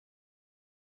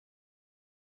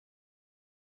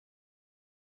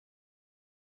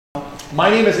My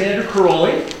name is Andrew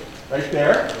Karolyi, right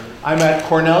there. I'm at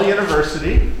Cornell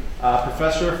University,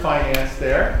 professor of finance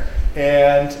there,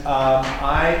 and I'm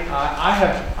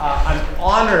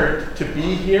honored to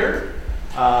be here.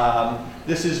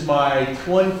 This is my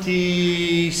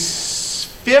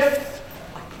 25th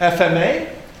FMA,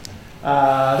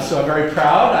 so I'm very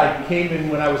proud. I came in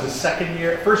when I was a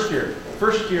first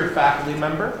year faculty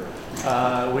member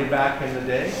way back in the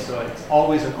day, so it's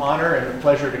always an honor and a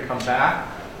pleasure to come back.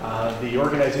 The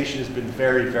organization has been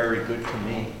very, very good to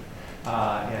me,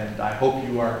 and I hope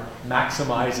you are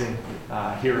maximizing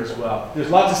here as well. There's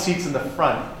lots of seats in the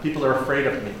front. People are afraid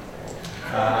of me,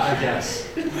 I guess.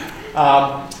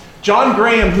 John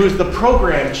Graham, who is the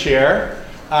program chair,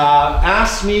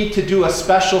 asked me to do a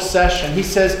special session. He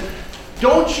says,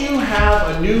 "Don't you have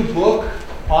a new book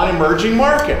on emerging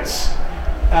markets?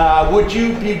 Would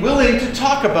you be willing to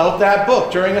talk about that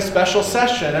book during a special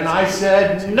session?" And I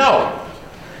said, "No.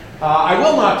 I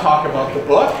will not talk about the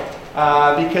book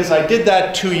because I did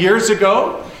that 2 years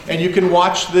ago, and you can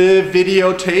watch the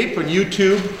videotape and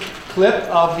YouTube clip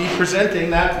of me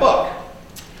presenting that book."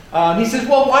 He says,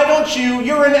 "Well, why don't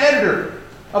you're an editor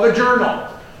of a journal.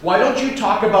 Why don't you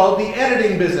talk about the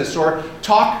editing business or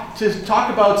talk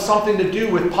about something to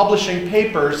do with publishing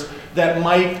papers that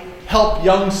might help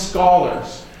young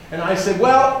scholars?" And I said,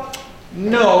 "Well,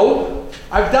 no,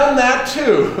 I've done that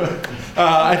too."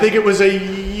 I think it was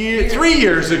 3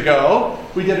 years ago,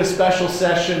 we did a special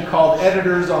session called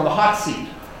Editors on the Hot Seat,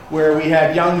 where we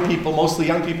had young people, mostly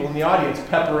young people in the audience,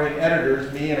 peppering editors,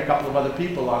 me and a couple of other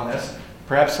people on this.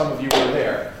 Perhaps some of you were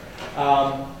there.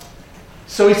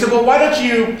 So he said, "Well, why don't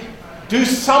you do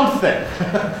something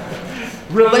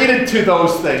related to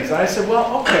those things?" And I said,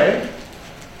 "Well, okay."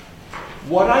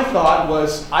 What I thought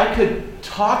was I could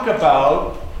talk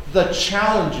about the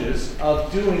challenges of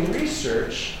doing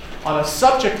research on a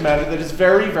subject matter that is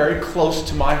very, very close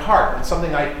to my heart and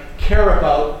something I care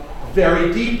about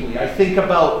very deeply. I think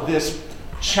about this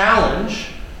challenge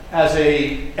as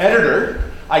an editor.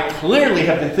 I clearly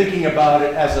have been thinking about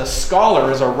it as a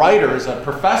scholar, as a writer, as a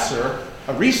professor,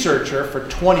 a researcher for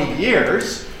 20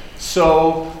 years.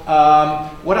 So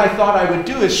what I thought I would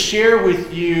do is share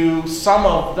with you some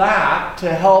of that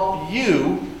to help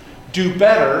you do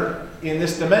better in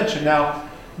this dimension. Now,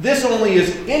 this only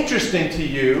is interesting to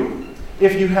you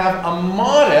if you have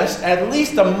at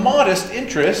least a modest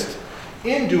interest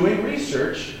in doing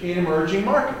research in emerging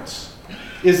markets.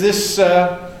 Is this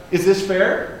fair? Is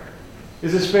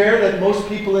this fair that most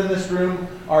people in this room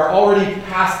are already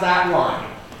past that line?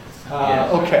 Yes.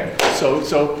 Okay, so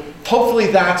hopefully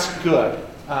that's good.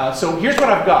 So here's what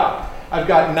I've got. I've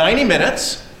got 90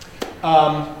 minutes.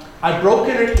 I've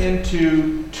broken it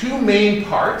into two main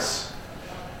parts.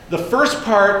 The first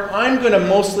part, I'm going to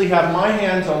mostly have my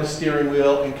hands on the steering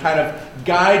wheel and kind of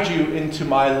guide you into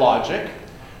my logic.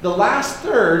 The last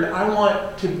third, I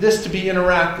want this to be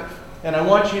interactive. And I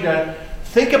want you to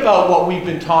think about what we've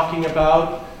been talking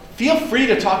about. Feel free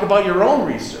to talk about your own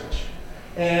research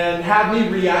and have me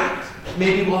react.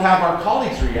 Maybe we'll have our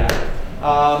colleagues react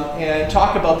and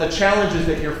talk about the challenges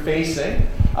that you're facing.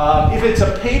 If it's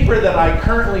a paper that I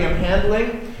currently am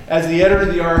handling, as the editor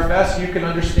of the RFS, you can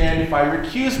understand if I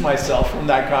recuse myself from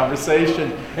that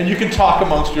conversation, and you can talk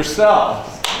amongst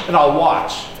yourselves, and I'll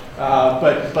watch.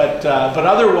 But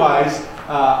otherwise,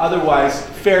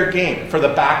 fair game for the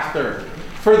back third.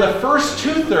 For the first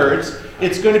 2/3,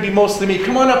 it's going to be mostly me.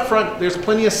 Come on up front. There's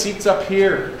plenty of seats up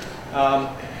here.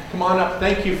 Come on up.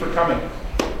 Thank you for coming.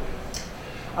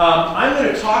 I'm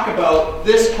going to talk about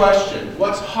this question: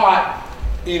 what's hot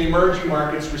in emerging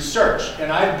markets research?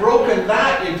 And I've broken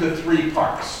that into 3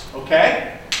 parts,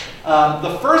 okay?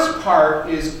 The first part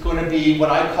is going to be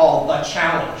what I call the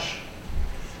challenge.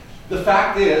 The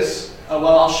fact is,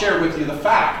 I'll share with you the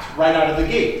fact right out of the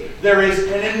gate. There is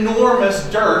an enormous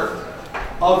dearth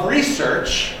of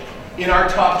research in our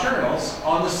top journals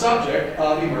on the subject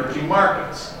of emerging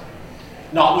markets.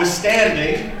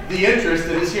 Notwithstanding the interest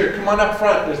that is here. Come on up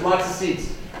front, there's lots of seats.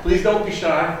 Please don't be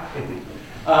shy.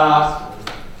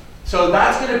 So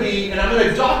that's going to be, and I'm going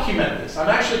to document this. I'm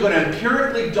actually going to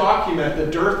empirically document the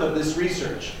dearth of this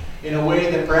research in a way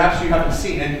that perhaps you haven't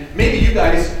seen. And maybe you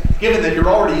guys, given that you're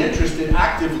already interested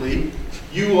actively,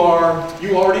 you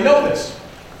already know this.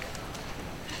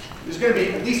 There's going to be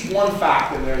at least one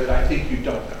fact in there that I think you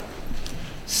don't know.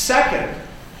 Second,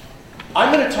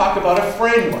 I'm going to talk about a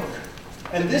framework.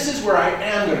 And this is where I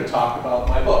am going to talk about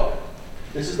my book.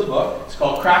 This is the book. It's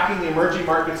called Cracking the Emerging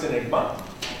Markets Enigma.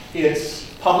 It's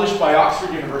published by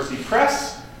Oxford University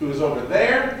Press, who is over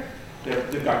there.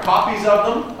 They've got copies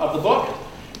of the book.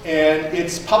 And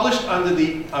it's published under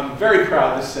the, I'm very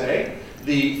proud to say,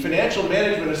 the Financial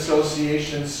Management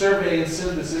Association Survey and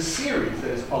Synthesis series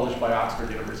that is published by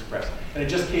Oxford University Press. And it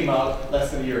just came out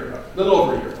less than a year ago, little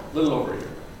over a year ago.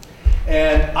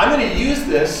 And I'm going to use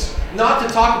this not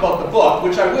to talk about the book,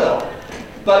 which I will,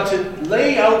 but to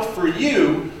lay out for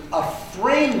you a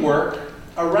framework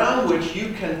around which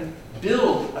you can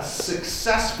build a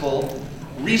successful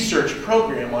research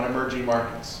program on emerging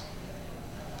markets.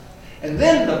 And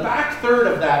then the back third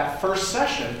of that first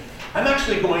session, I'm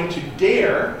actually going to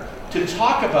dare to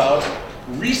talk about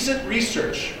recent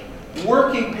research,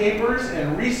 working papers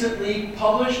and recently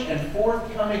published and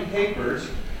forthcoming papers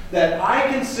that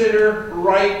I consider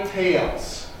right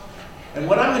tales. And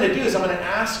what I'm going to do is I'm going to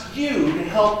ask you to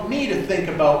help me to think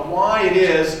about why it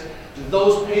is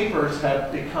those papers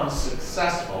have become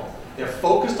successful. They're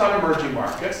focused on emerging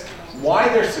markets, why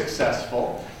they're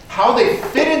successful, how they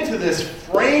fit into this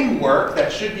framework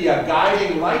that should be a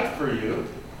guiding light for you,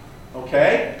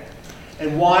 okay?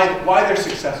 And why they're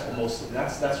successful mostly.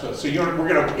 That's what. So we're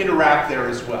going to interact there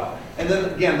as well. And then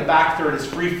again, the back third is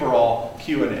free for all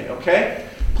Q&A, okay?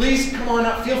 Please come on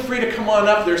up. Feel free to come on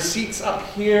up. There's seats up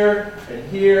here and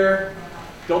here.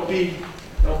 Don't be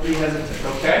hesitant,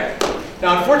 okay?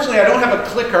 Now, unfortunately, I don't have a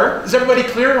clicker. Is everybody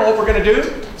clear on what we're going to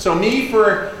do? So me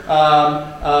for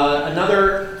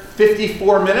another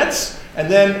 54 minutes, and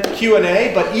then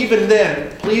Q&A. But even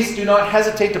then, please do not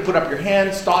hesitate to put up your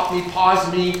hand, stop me,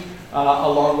 pause me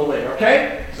along the way,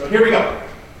 okay? So here we go.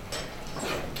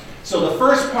 So the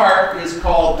first part is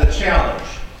called the challenge.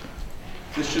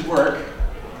 This should work.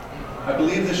 I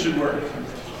believe this should work.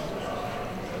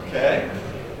 Okay.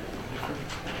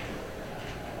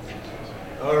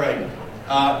 All right.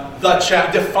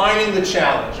 Defining the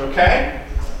challenge, okay?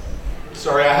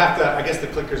 Sorry, I guess the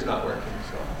clicker's not working.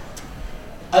 So.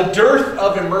 A dearth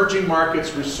of emerging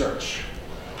markets research.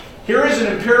 Here is an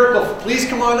empirical, please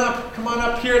come on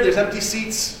up here. There's empty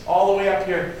seats all the way up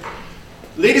here.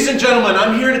 Ladies and gentlemen,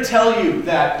 I'm here to tell you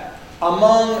that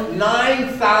among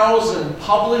 9,000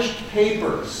 published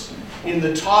papers in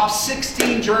the top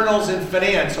 16 journals in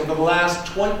finance over the last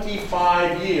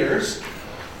 25 years,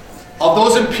 of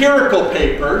those empirical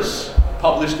papers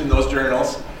published in those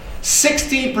journals,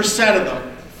 16% of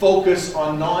them focus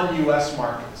on non-US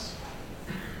markets.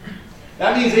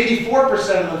 That means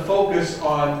 84% of them focus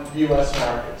on US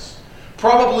markets.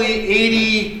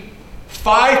 Probably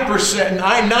 85%,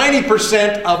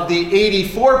 90% of the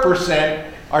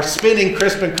 84% are spinning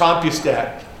CRISP and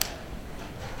CompuStat.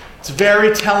 It's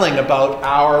very telling about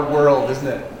our world, isn't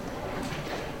it?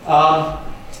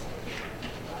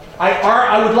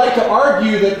 I would like to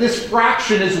argue that this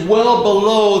fraction is well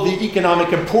below the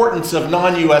economic importance of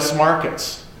non-US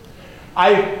markets.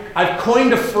 I've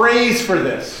coined a phrase for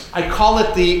this. I call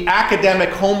it the academic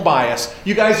home bias.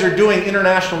 You guys are doing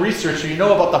international research, so you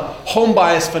know about the home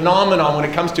bias phenomenon when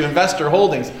it comes to investor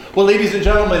holdings. Well, ladies and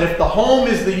gentlemen, if the home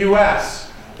is the US,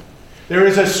 there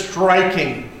is a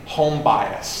striking home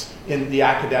bias in the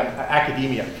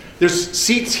academia. There's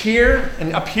seats here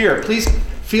and up here. Please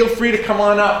feel free to come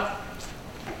on up.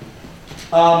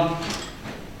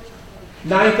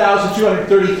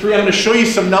 9,233. I'm going to show you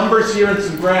some numbers here and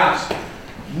some graphs.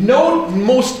 Note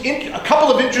a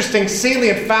couple of interesting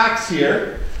salient facts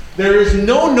here. There is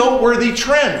no noteworthy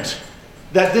trend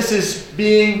that this is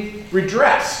being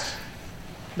redressed,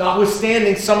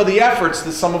 notwithstanding some of the efforts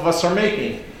that some of us are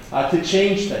making to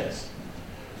change things.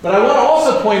 But I want to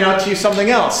also point out to you something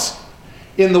else.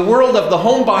 In the world of the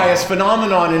home bias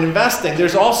phenomenon in investing,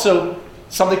 there's also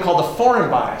something called a foreign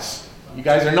bias. You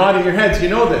guys are nodding your heads, you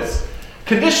know this.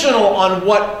 Conditional on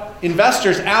what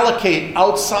investors allocate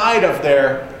outside of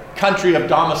their country of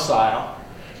domicile,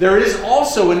 there is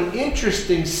also an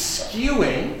interesting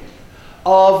skewing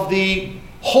of the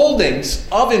holdings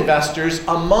of investors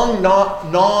among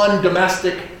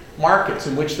non-domestic markets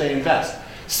in which they invest.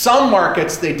 Some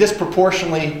markets they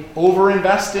disproportionately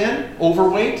overinvest in,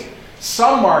 overweight.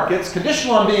 Some markets,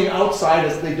 conditional on being outside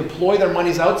as they deploy their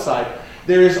monies outside,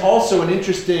 there is also an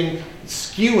interesting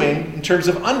skewing in terms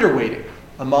of underweighting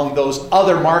among those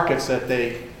other markets that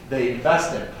they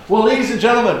invest in. Well, ladies and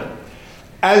gentlemen,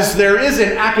 as there is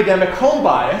an academic home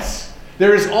bias,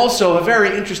 there is also a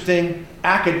very interesting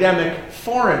academic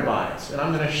foreign bias. And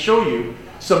I'm going to show you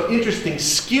some interesting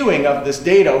skewing of this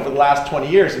data over the last 20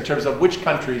 years in terms of which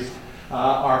countries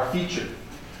are featured.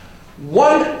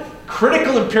 One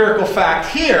critical empirical fact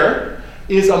here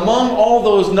is among all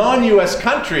those non-US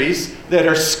countries that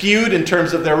are skewed in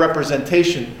terms of their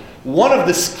representation, one of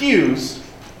the skews,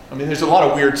 I mean there's a lot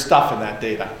of weird stuff in that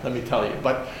data, let me tell you,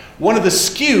 but one of the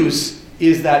skews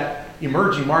is that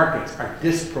emerging markets are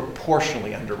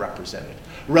disproportionately underrepresented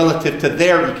relative to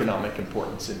their economic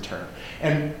importance in turn.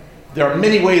 And there are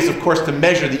many ways, of course, to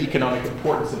measure the economic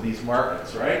importance of these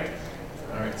markets, right?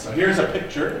 All right, so here's a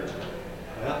picture.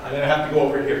 Well, I'm going to have to go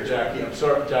over here, Jackie. I'm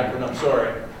sorry, Jacqueline, I'm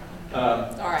sorry. All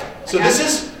right. So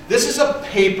this is a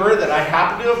paper that I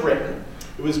happen to have written.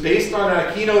 It was based on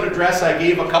a keynote address I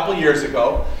gave a couple years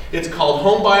ago. It's called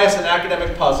Home Bias and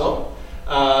Academic Puzzle.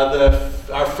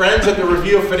 Our friends at the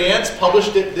Review of Finance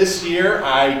published it this year.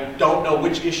 I don't know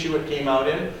which issue it came out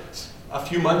in, a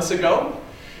few months ago.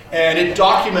 And it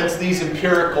documents these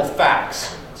empirical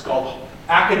facts. It's called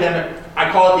academic, I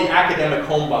call it the academic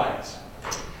home bias.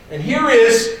 And here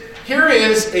is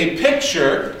a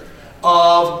picture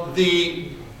of the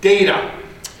data.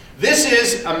 This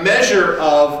is a measure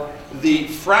of the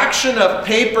fraction of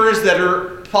papers that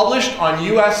are published on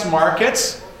US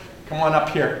markets. Come on up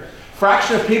here.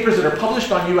 Fraction of papers that are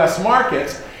published on US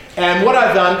markets. And what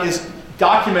I've done is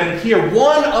documented here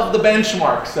one of the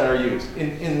benchmarks that are used.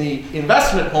 In the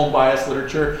investment home bias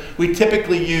literature, we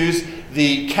typically use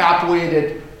the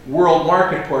cap-weighted world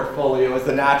market portfolio as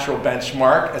the natural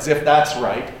benchmark, as if that's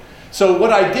right. So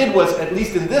what I did was, at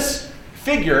least in this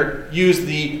figure, use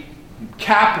the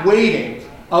cap weighting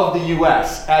of the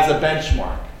US as a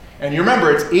benchmark. And you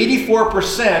remember, it's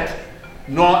 84%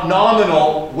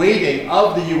 nominal weighting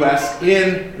of the US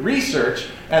in research,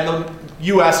 and the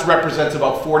US represents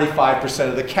about 45%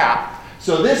 of the cap.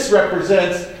 So this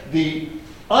represents the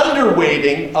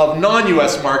underweighting of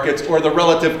non-US markets, or the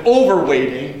relative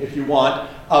overweighting, if you want,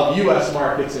 of US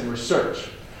markets in research.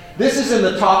 This is in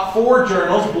the top 4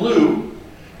 journals, blue,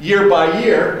 year by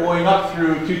year, going up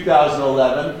through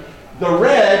 2011. The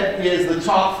red is the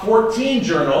top 14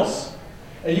 journals,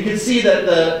 and you can see that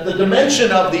the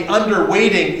dimension of the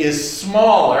underweighting is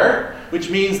smaller, which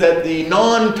means that the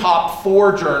non-top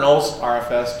 4 journals,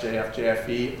 RFS, JF,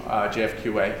 JFE,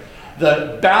 JFQA,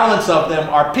 the balance of them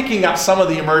are picking up some of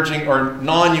the emerging or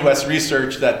non-US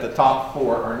research that the top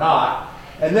 4 are not.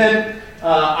 And then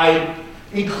I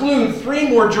include 3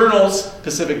 more journals,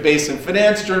 Pacific Basin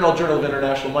Finance Journal, Journal of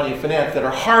International Money and Finance, that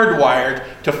are hardwired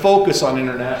to focus on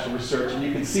international research. And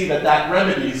you can see that that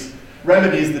remedies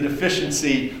the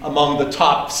deficiency among the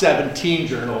top 17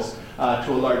 journals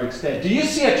to a large extent. Do you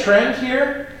see a trend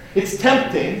here? It's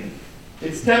tempting.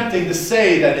 It's tempting to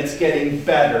say that it's getting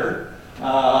better.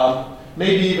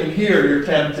 Maybe even here you're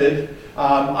tempted.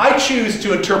 I choose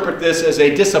to interpret this as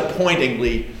a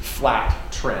disappointingly flat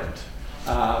trend.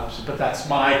 But that's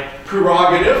my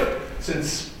prerogative,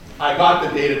 since I got the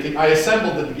data, I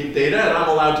assembled the data, and I'm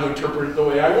allowed to interpret it the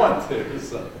way I want to.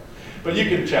 So. But you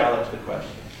can challenge the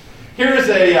question. Here's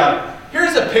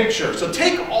a picture. So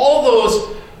take all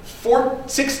those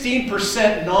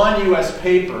 16% non-US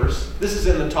papers. This is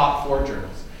in the top 4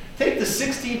 journals. Take the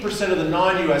 16% of the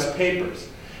non-US papers,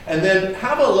 and then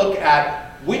have a look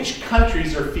at which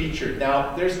countries are featured.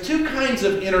 Now, there's 2 kinds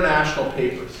of international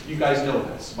papers. You guys know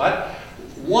this, but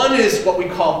one is what we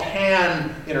call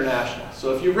pan-international.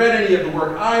 So if you've read any of the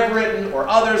work I've written or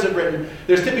others have written,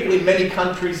 there's typically many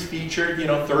countries featured,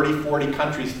 30, 40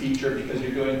 countries featured, because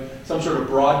you're doing some sort of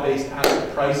broad-based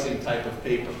asset pricing type of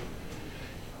paper.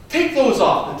 Take those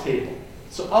off the table.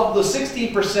 So of the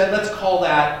 16%, let's call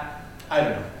that, I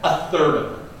don't know, a third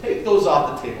of them. Take those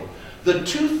off the table. The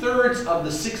 2/3 of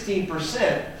the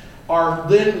 16% are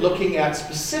then looking at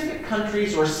specific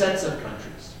countries or sets of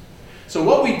countries. So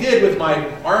what we did with my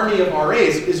army of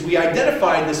RAs is we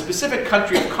identified the specific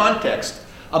country of context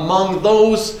among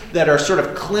those that are sort of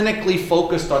clinically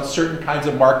focused on certain kinds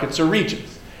of markets or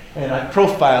regions. And I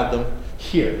profiled them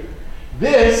here.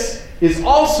 This is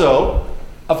also,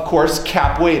 of course,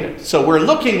 cap weighted. So we're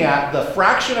looking at the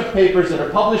fraction of papers that are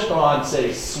published on,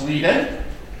 say, Sweden,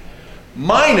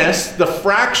 minus the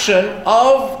fraction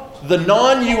of the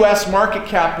non-US market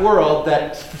cap world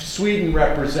that Sweden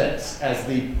represents as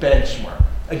the benchmark.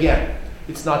 Again,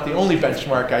 it's not the only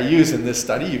benchmark I use in this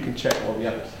study. You can check all the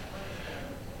others.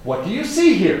 What do you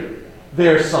see here?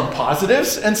 There's some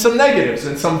positives and some negatives,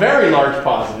 and some very large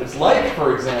positives, like,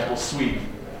 for example, Sweden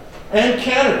and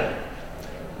Canada.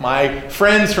 My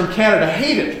friends from Canada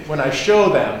hate it when I show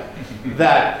them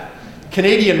that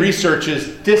Canadian research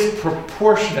is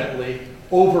disproportionately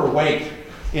overweight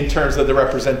in terms of the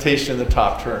representation in the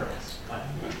top journals.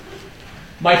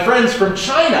 My friends from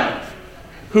China,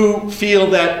 who feel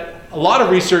that a lot of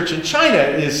research in China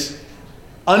is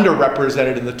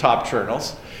underrepresented in the top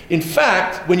journals. In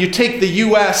fact, when you take the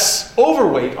US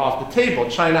overweight off the table,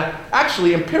 China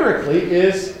actually empirically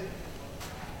is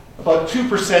about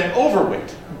 2%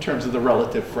 overweight in terms of the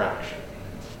relative fraction.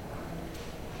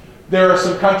 There are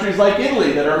some countries like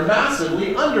Italy that are massively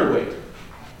underweight.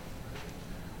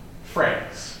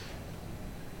 France,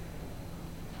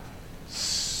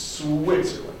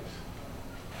 Switzerland,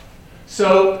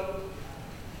 So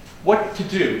what to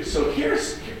do? So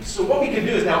what we can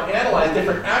do is now analyze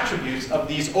different attributes of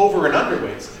these over and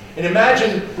underweights. And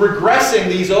imagine regressing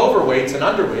these overweights and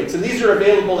underweights, and these are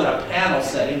available in a panel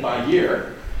setting by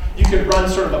year. You could run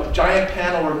sort of a giant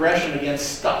panel regression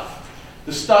against stuff.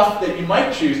 The stuff that you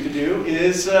might choose to do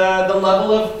is the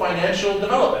level of financial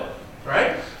development,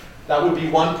 right? That would be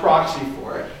one proxy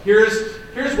for it.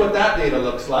 Here's what that data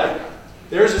looks like.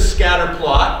 There's a scatter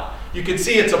plot. You can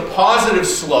see it's a positive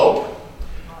slope.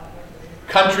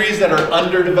 Countries that are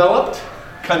underdeveloped,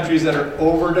 countries that are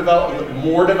overdeveloped,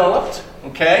 more developed,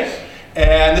 okay?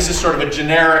 And this is sort of a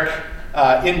generic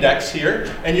index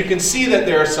here. And you can see that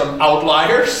there are some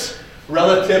outliers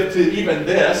relative to even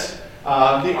this.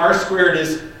 The R squared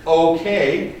is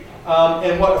okay.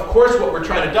 And of course, what we're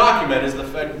trying to document is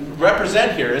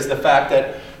represent here is the fact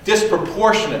that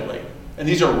disproportionately, and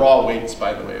these are raw weights,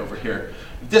 by the way, over here,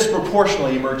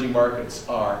 disproportionately emerging markets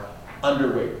are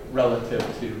underweight relative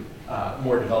to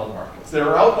more developed markets. There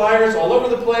are outliers all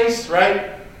over the place,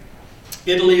 right?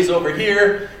 Italy is over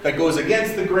here. That goes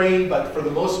against the grain, but for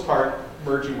the most part,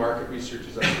 emerging market research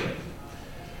is underweight.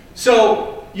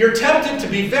 So you're tempted to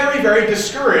be very, very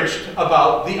discouraged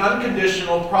about the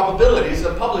unconditional probabilities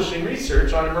of publishing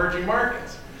research on emerging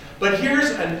markets. But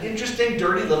here's an interesting,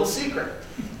 dirty little secret.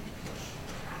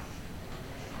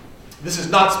 This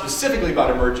is not specifically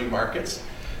about emerging markets.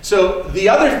 So the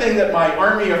other thing that my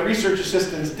army of research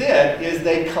assistants did is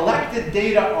they collected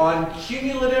data on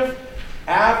cumulative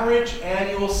average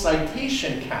annual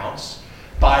citation counts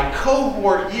by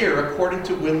cohort year according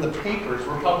to when the papers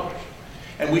were published.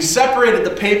 And we separated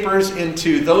the papers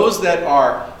into those that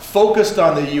are focused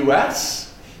on the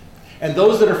US and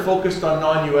those that are focused on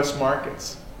non-US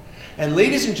markets. And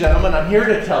ladies and gentlemen, I'm here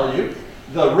to tell you,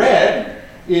 the red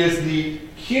is the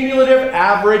cumulative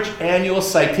average annual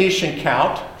citation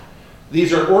count.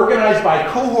 These are organized by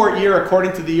cohort year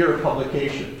according to the year of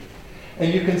publication.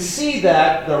 And you can see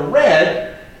that the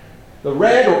red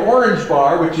or orange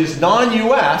bar, which is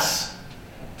non-US,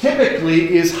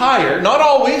 typically is higher, not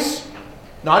always,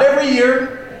 not every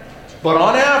year, but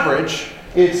on average,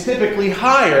 it's typically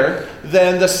higher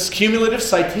than the cumulative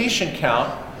citation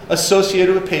count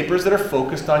associated with papers that are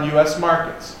focused on US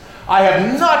markets. I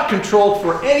have not controlled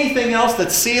for anything else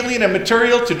that's salient and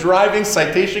material to driving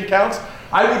citation counts.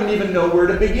 I wouldn't even know where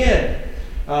to begin.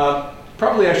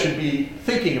 Probably I should be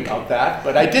thinking about that,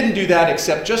 but I didn't do that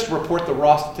except just report the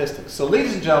raw statistics. So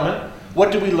ladies and gentlemen,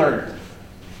 what do we learn?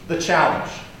 The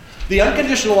challenge. The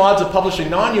unconditional odds of publishing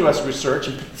non-US research,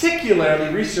 and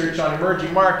particularly research on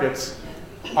emerging markets,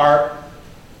 are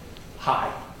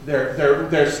high.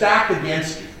 They're stacked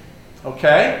against you,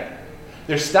 okay?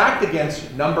 They're stacked against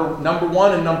you, number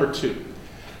one and number two.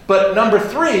 But number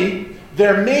three,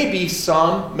 there may be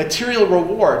some material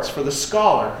rewards for the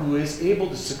scholar who is able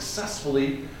to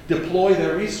successfully deploy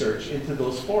their research into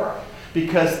those fora,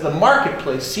 because the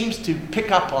marketplace seems to pick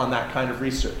up on that kind of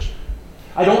research.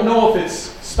 I don't know if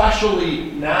it's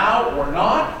especially now or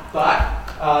not,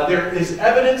 but there is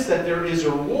evidence that there is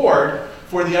a reward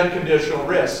for the unconditional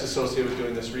risks associated with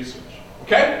doing this research.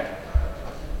 Okay?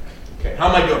 Okay, how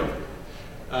am I doing?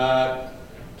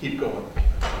 Keep going.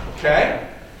 Okay?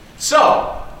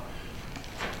 So,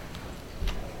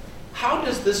 how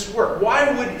does this work?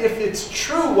 Why would, if it's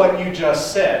true what you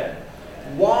just said,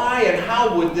 why and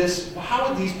how would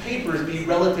these papers be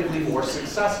relatively more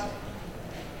successful?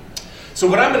 So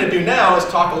what I'm going to do now is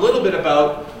talk a little bit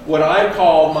about what I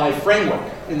call my framework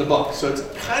in the book. So it's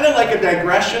kind of like a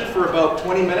digression for about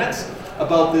 20 minutes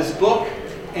about this book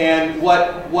and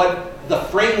what the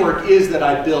framework is that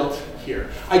I built here.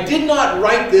 I did not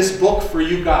write this book for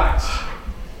you guys.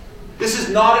 This is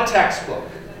not a textbook.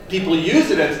 People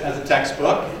use it as a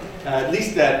textbook, at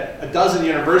least at a dozen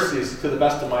universities to the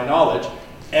best of my knowledge,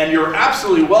 and you're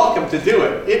absolutely welcome to do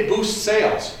it. It boosts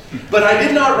sales. But I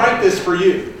did not write this for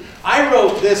you. I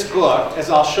wrote this book, as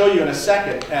I'll show you in a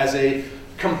second, as a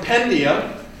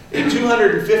compendium, a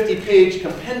 250-page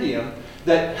compendium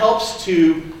that helps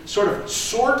to sort of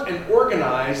sort and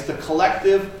organize the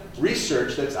collective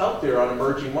research that's out there on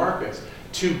emerging markets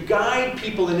to guide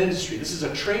people in industry. This is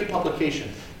a trade publication.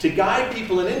 To guide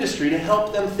people in industry to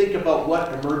help them think about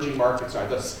what emerging markets are,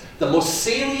 the most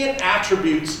salient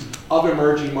attributes of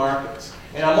emerging markets.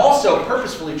 And I'm also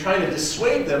purposefully trying to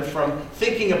dissuade them from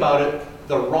thinking about it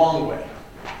the wrong way,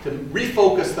 to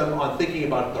refocus them on thinking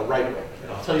about it the right way.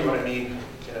 And I'll tell you what I mean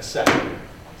in a second.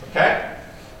 Okay?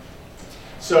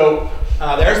 So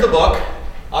there's the book,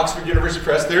 Oxford University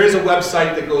Press. There is a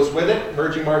website that goes with it,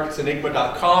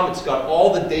 emergingmarketsenigma.com. It's got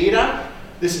all the data.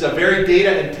 This is a very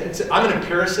data intensive, I'm an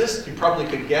empiricist, you probably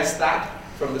could guess that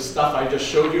from the stuff I just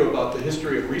showed you about the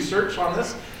history of research on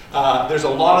this. There's a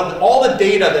lot of, all the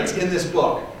data that's in this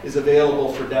book is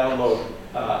available for download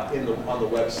on the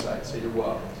website, so you're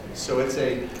welcome. So it's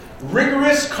a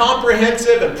rigorous,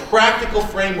 comprehensive, and practical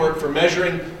framework for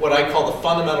measuring what I call the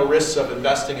fundamental risks of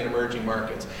investing in emerging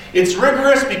markets. It's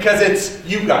rigorous because it's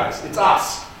you guys, it's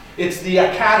us. It's the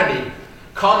academy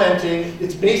commenting.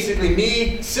 It's basically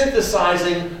me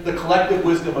synthesizing the collective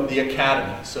wisdom of the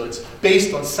academy. So it's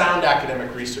based on sound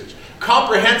academic research.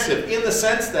 Comprehensive in the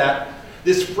sense that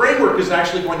this framework is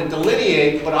actually going to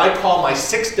delineate what I call my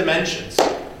 6 dimensions.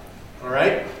 All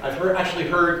right? I've actually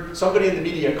heard somebody in the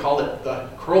media call it the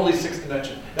Karolyi 6th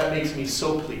dimension. That makes me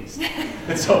so pleased.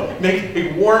 And so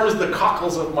it warms the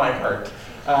cockles of my heart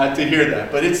to hear that.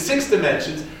 But it's 6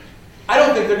 dimensions. I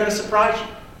don't think they're going to surprise you.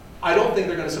 I don't think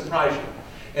they're going to surprise you.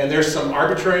 And there's some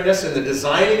arbitrariness in the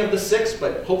designing of the 6,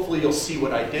 but hopefully you'll see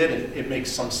what I did and it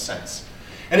makes some sense.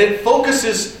 And it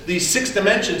focuses these 6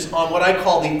 dimensions on what I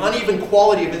call the uneven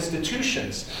quality of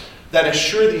institutions that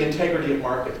assure the integrity of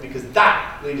markets. Because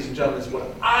that, ladies and gentlemen, is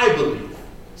what I believe,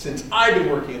 since I've been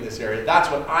working in this area, that's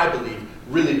what I believe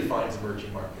really defines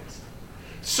emerging markets.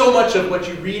 So much of what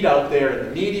you read out there in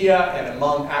the media and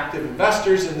among active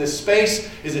investors in this space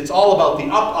is it's all about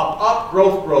the up,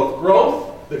 growth, growth,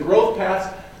 growth, the growth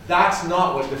paths. That's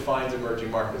not what defines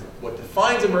emerging markets. What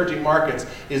defines emerging markets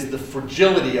is the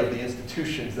fragility of the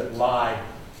institutions that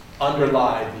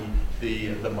underlie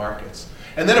the markets.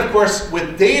 And then, of course,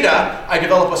 with data, I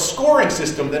develop a scoring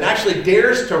system that actually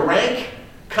dares to rank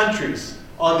countries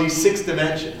on these 6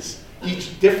 dimensions,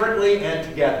 each differently and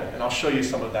together. And I'll show you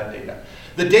some of that data.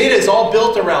 The data is all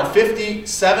built around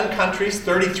 57 countries,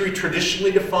 33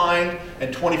 traditionally defined,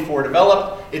 and 24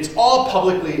 developed. It's all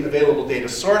publicly available data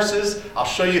sources. I'll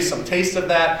show you some taste of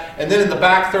that. And then in the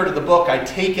back third of the book, I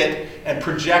take it and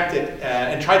project it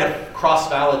and try to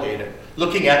cross-validate it,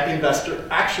 looking at investor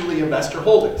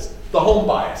holdings, the home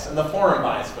bias and the foreign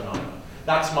bias phenomenon.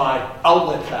 That's my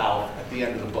outlet valve at the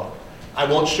end of the book. I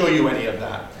won't show you any of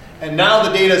that. And now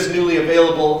the data is newly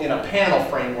available in a panel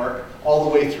framework all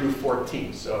the way through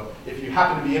 14. So if you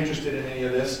happen to be interested in any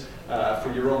of this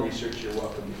for your own research, you're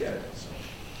welcome to get it. So,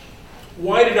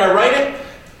 why did I write it?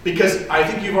 Because I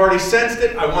think you've already sensed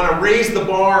it. I want to raise the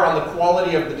bar on the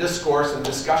quality of the discourse and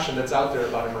discussion that's out there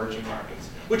about emerging markets,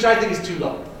 which I think is too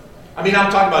low. I mean, I'm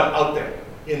talking about out there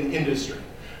in industry,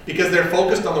 because they're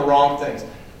focused on the wrong things.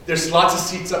 There's lots of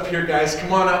seats up here, guys.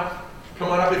 Come on up. Come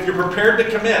on up. If you're prepared to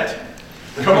commit,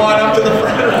 come on up to the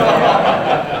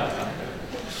front.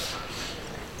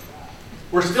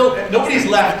 We're still, nobody's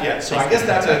left yet, so I guess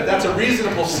that's a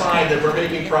reasonable sign that we're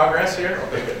making progress here.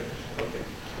 Okay, good.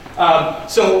 Okay.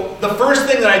 So the first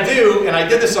thing that I do, and I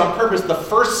did this on purpose, the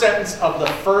first sentence of the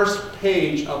first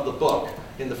page of the book,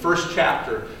 in the first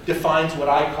chapter, defines what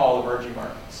I call emerging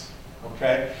markets.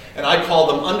 Okay? And I call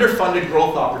them underfunded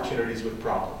growth opportunities with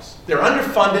problems. They're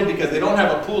underfunded because they don't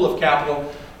have a pool of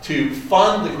capital to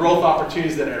fund the growth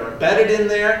opportunities that are embedded in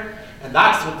there, and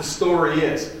that's what the story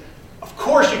is. Of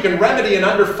course, you can remedy an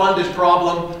underfunded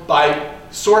problem by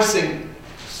sourcing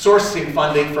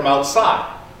funding from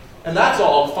outside. And that's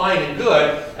all fine and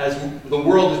good as the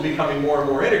world is becoming more and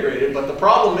more integrated, but the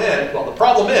problem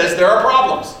is there are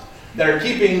problems that are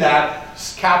keeping that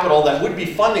capital that would be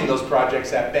funding those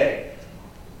projects at bay.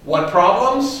 What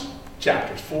problems?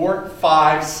 Chapters 4,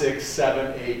 5, 6,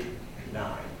 7, 8,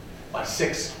 9. My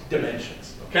 6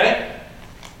 dimensions, okay?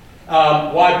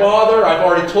 Why bother? I've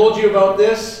already told you about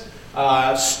this.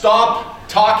 Stop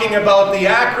talking about the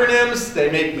acronyms. They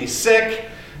make me sick.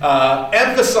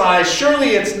 Emphasize, surely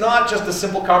it's not just a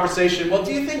simple conversation. Well,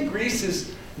 do you think Greece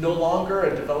is no longer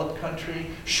a developed country?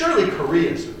 Surely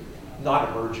Korea is not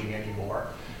emerging anymore.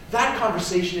 That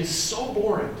conversation is so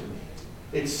boring to me.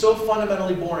 It's so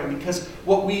fundamentally boring because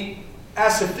what we,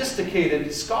 as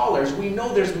sophisticated scholars, we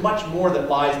know there's much more that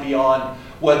lies beyond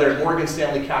whether Morgan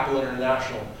Stanley Capital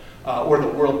International or the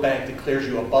World Bank declares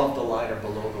you above the line or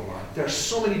below the line. There are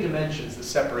so many dimensions that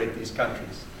separate these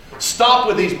countries. Stop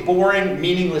with these boring,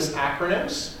 meaningless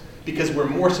acronyms, because we're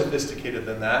more sophisticated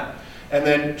than that. And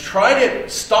then try to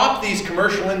stop these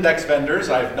commercial index vendors,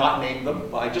 I have not named them,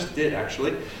 well, I just did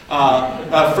actually,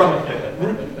 from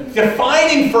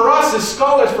defining for us as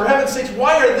scholars, for heaven's sakes,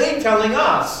 why are they telling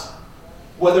us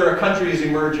whether a country is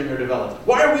emerging or developed?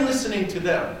 Why are we listening to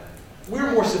them?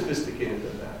 We're more sophisticated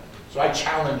than that. So I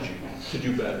challenge you to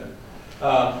do better.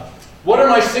 What are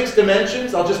my 6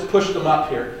 dimensions? I'll just push them up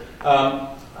here.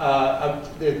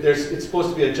 It's supposed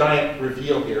to be a giant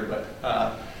reveal here, but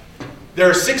there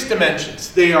are 6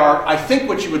 dimensions. They are, I think,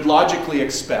 what you would logically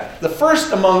expect. The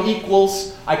first among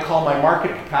equals, I call my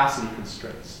market capacity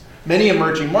constraints. Many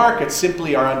emerging markets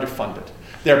simply are underfunded.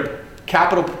 Their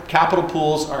capital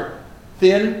pools are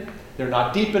thin, they're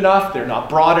not deep enough, they're not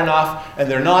broad enough, and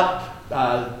they're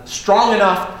not strong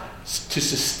enough to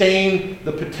sustain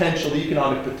the potential, the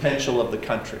economic potential of the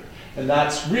country. And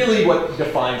that's really what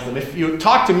defines them. If you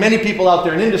talk to many people out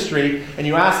there in industry and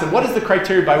you ask them, what is the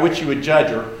criteria by which you would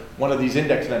judge, or one of these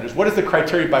index vendors, what is the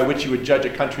criteria by which you would judge a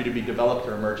country to be developed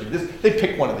or emerging? They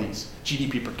pick one of these.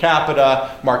 GDP per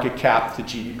capita, market cap to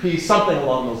GDP, something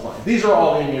along those lines. These are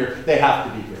all in here. They have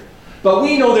to be here. But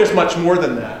we know there's much more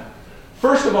than that.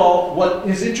 First of all, what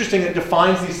is interesting that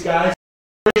defines these guys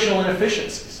is operational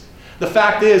inefficiencies. The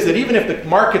fact is that even if the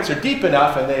markets are deep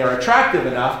enough and they are attractive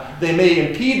enough, they may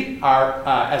impede our,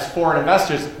 as foreign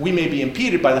investors, we may be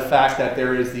impeded by the fact that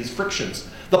there is these frictions.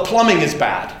 The plumbing is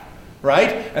bad,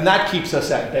 right? And that keeps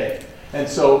us at bay. And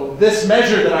so this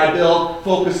measure that I build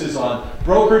focuses on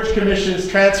brokerage commissions,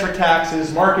 transfer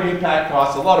taxes, market impact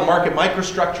costs, a lot of market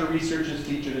microstructure research is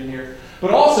featured in here,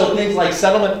 but also things like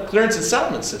clearance and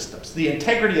settlement systems, the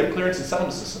integrity of clearance and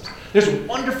settlement systems. There's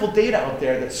wonderful data out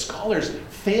there that scholars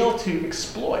fail to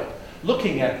exploit,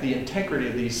 looking at the integrity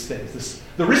of these things,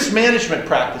 the risk management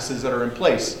practices that are in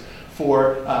place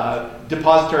for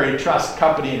depository and trust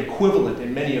company and equivalent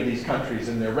in many of these countries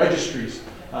and their registries.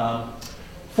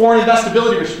 Foreign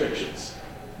investability restrictions,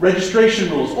 registration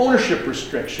rules, ownership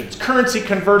restrictions, currency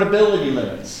convertibility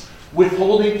limits,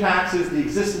 withholding taxes, the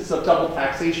existence of double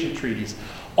taxation treaties,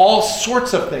 all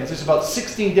sorts of things. There's about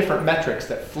 16 different metrics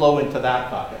that flow into that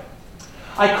bucket.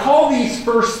 I call these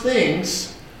first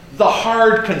things the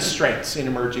hard constraints in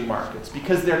emerging markets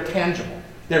because they're tangible.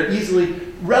 They're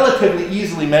relatively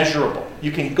easily measurable.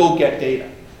 You can go get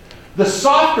data. The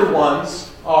softer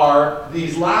ones are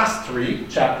these last three,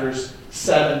 chapters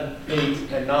 7,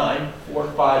 8, and 9,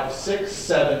 4, 5, 6,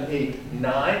 7, 8,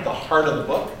 9, the heart of the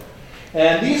book.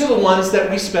 And these are the ones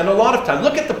that we spend a lot of time.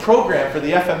 Look at the program for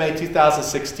the FMA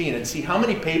 2016 and see how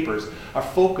many papers are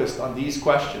focused on these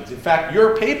questions. In fact,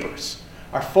 your papers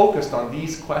are focused on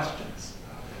these questions.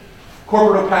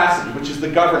 Corporate opacity, which is the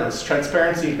governance,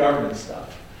 transparency and governance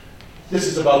stuff. This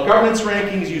is about governance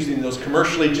rankings using those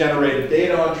commercially generated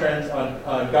data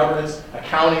on governance,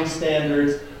 accounting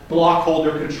standards,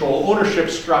 blockholder control, ownership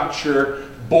structure,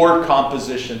 board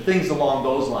composition, things along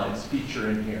those lines feature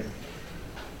in here.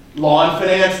 Law and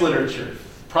finance literature,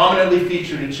 prominently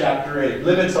featured in Chapter 8.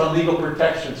 Limits on legal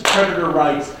protections, creditor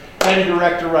rights,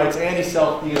 anti-director rights,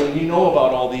 anti-self-dealing. You know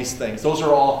about all these things. Those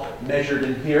are all measured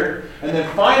in here. And then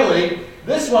finally,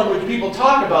 this one, which people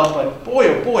talk about, but boy,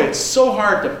 oh boy, it's so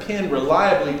hard to pin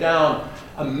reliably down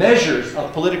measures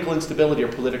of political instability or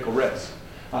political risk.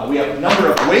 We have a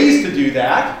number of ways to do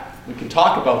that. We can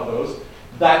talk about those.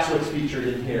 That's what's featured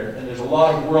in here. And there's a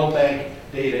lot of World Bank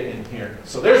data in here.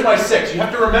 So there's my 6. You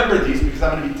have to remember these because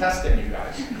I'm going to be testing you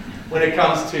guys when it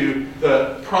comes to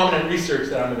the prominent research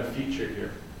that I'm going to feature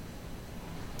here.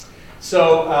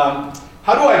 So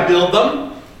how do I build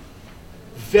them?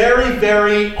 Very,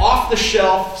 very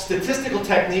off-the-shelf statistical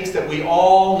techniques that we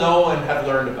all know and have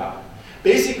learned about.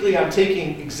 Basically, I'm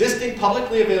taking existing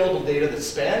publicly available data that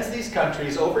spans these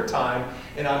countries over time,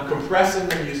 and I'm compressing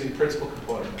them using principal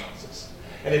component analysis.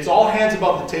 And it's all hands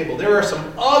above the table. There are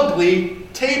some ugly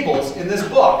tables in this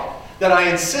book that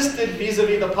I insisted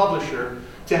vis-a-vis the publisher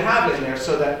to have in there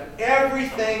so that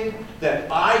everything that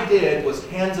I did was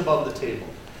hands above the table.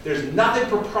 There's nothing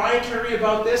proprietary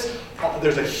about this.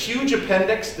 There's a huge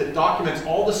appendix that documents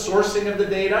all the sourcing of the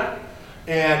data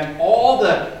and all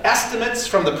the estimates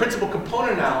from the principal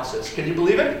component analysis, can you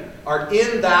believe it, are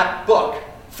in that book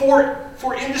for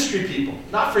industry people.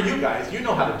 Not for you guys, you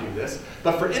know how to do this,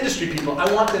 but for industry people,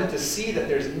 I want them to see that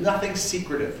there's nothing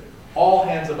secretive, all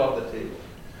hands above the table.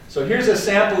 So here's a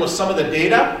sample of some of the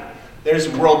data. There's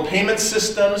world payment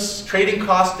systems, trading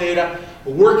cost data, a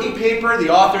working paper the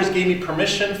authors gave me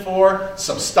permission for,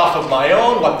 some stuff of my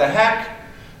own, what the heck,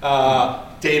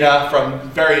 data from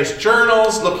various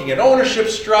journals looking at ownership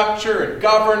structure and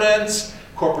governance,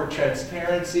 corporate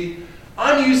transparency.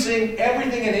 I'm using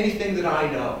everything and anything that I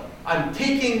know. I'm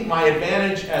taking my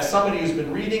advantage as somebody who's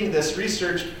been reading this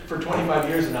research for 25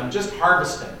 years and I'm just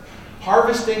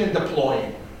harvesting and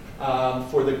deploying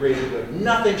for the greater good.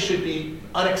 Nothing should be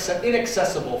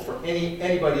inaccessible for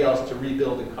anybody else to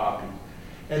rebuild and copy.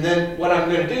 And then what I'm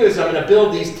going to do is I'm going to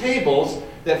build these tables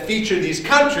that feature these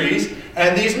countries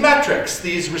and these metrics,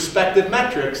 these respective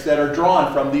metrics that are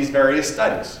drawn from these various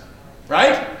studies,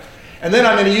 right? And then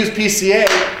I'm going to use PCA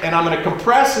and I'm going to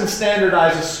compress and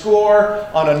standardize a score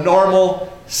on a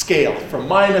normal scale from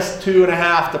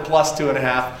 -2.5 to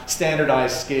 +2.5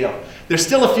 standardized scale. There's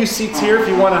still a few seats here if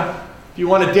you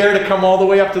want to dare to come all the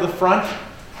way up to the front.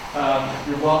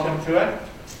 You're welcome to it.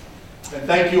 And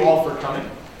thank you all for coming.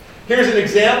 Here's an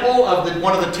example of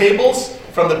one of the tables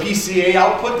from the PCA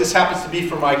output. This happens to be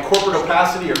for my corporate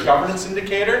opacity or governance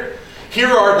indicator. Here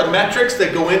are the metrics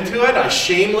that go into it. I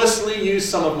shamelessly use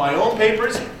some of my own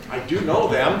papers. I do know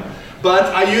them,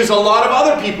 but I use a lot of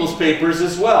other people's papers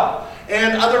as well.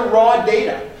 And other raw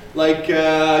data, like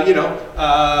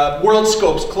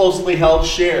WorldScope's closely held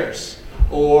shares,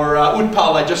 or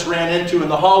Utpal I just ran into in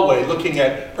the hallway looking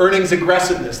at earnings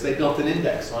aggressiveness. They built an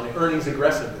index on earnings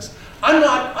aggressiveness. I'm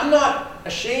not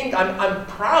ashamed, I'm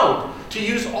proud to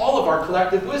use all of our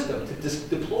collective wisdom to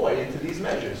deploy into these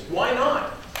measures. Why not?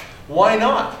 Why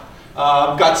not?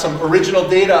 I've got some original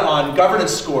data on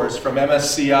governance scores from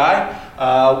MSCI.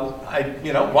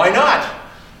 Why not?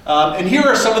 And here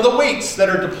are some of the weights that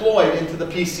are deployed into the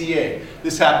PCA.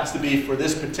 This happens to be for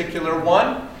this particular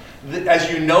one.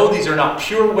 As you know, these are not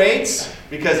pure weights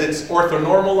because it's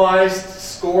orthonormalized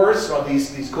scores on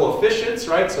these coefficients,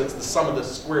 right? So it's the sum of the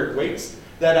squared weights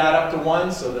that add up to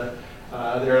 1. So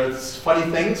there are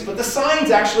funny things, but the signs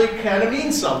actually kind of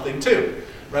mean something too,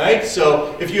 right?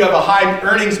 So if you have a high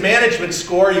earnings management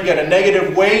score, you get a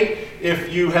negative weight.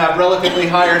 If you have relatively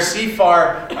higher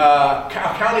CFAR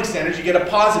accounting standards, you get a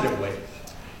positive weight.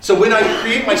 So when I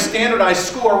create my standardized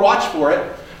score, watch for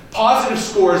it. Positive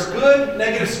score is good,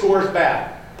 negative score is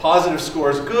bad. Positive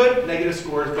score is good, negative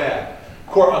score is bad.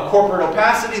 Corporate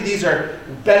opacity, these are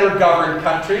better governed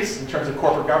countries in terms of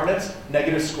corporate governance.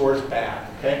 Negative score is bad,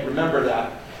 okay? Remember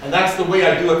that. And that's the way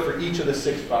I do it for each of the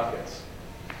 6 buckets.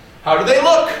 How do they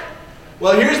look?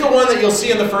 Well, here's the one that you'll see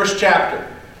in the first chapter.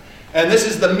 And this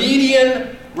is the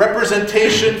median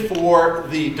representation for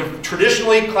the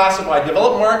traditionally classified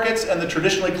developed markets and the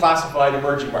traditionally classified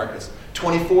emerging markets.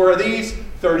 24 of these,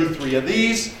 33 of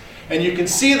these. And you can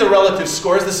see the relative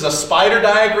scores. This is a spider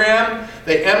diagram.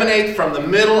 They emanate from the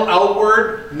middle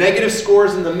outward. Negative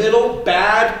scores in the middle,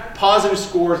 bad. Positive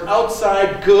scores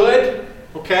outside, good.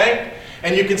 Okay?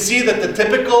 And you can see that the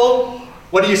typical,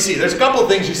 what do you see? There's a couple of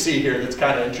things you see here that's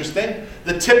kind of interesting.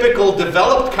 The typical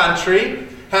developed country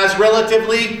has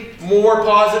relatively more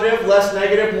positive, less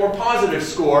negative, more positive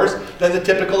scores than the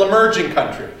typical emerging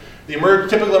country. The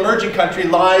typical emerging country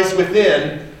lies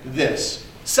within this.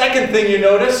 Second thing you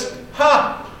notice,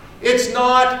 it's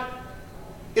not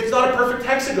a perfect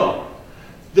hexagon.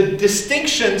 The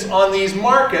distinctions on these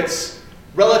markets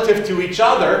relative to each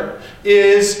other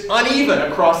is uneven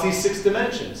across these 6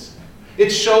 dimensions.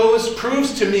 It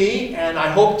proves to me, and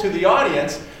I hope to the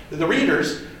audience, the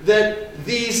readers, that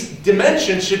these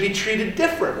dimensions should be treated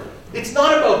differently. It's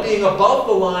not about being above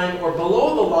the line or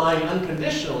below the line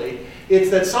unconditionally. It's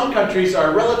that some countries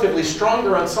are relatively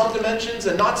stronger on some dimensions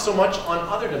and not so much on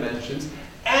other dimensions.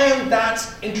 And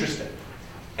that's interesting.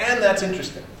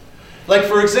 Like,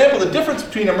 for example, the difference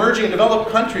between emerging and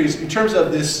developed countries in terms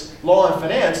of this law and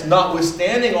finance,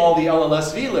 notwithstanding all the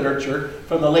LLSV literature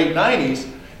from the late 90s,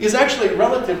 is actually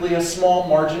relatively a small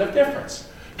margin of difference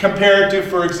compared to,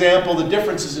 for example, the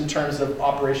differences in terms of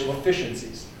operational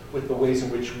efficiencies with the ways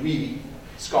in which we,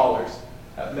 scholars,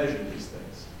 have measured these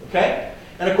things. Okay?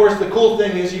 And of course, the cool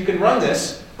thing is you can run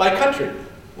this by country,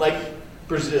 like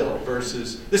Brazil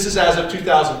versus, this is as of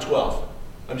 2012.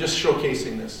 I'm just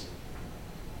showcasing this.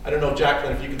 I don't know,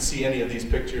 Jacqueline, if you can see any of these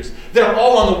pictures. They're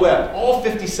all on the web. All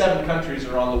 57 countries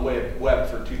are on the web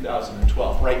for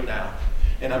 2012 right now.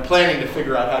 And I'm planning to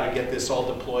figure out how to get this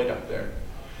all deployed up there.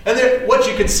 And what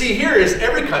you can see here is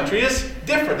every country is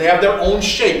different. They have their own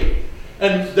shape.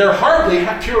 And they're hardly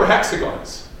pure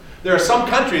hexagons. There are some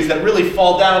countries that really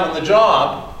fall down on the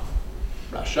job.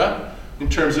 Russia, in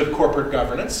terms of corporate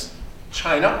governance.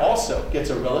 China also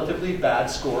gets a relatively bad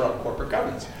score on corporate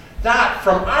governance. That,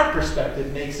 from our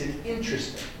perspective, makes it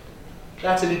interesting.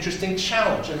 That's an interesting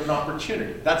challenge and an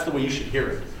opportunity. That's the way you should hear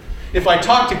it. If I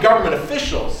talk to government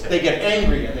officials, they get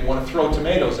angry and they want to throw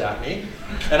tomatoes at me.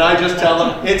 And I just tell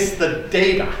them, it's the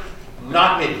data,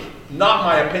 not me, not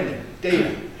my opinion.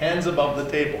 Data, hands above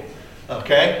the table.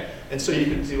 Okay? And so you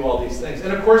can do all these things.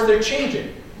 And of course, they're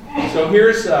changing. So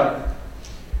here's a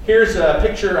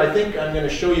picture. I think I'm going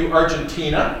to show you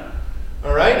Argentina.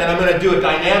 All right? And I'm going to do a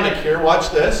dynamic here.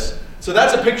 Watch this. So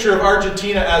that's a picture of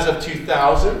Argentina as of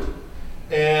 2000.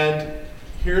 And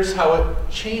here's how it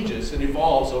changes and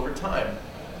evolves over time.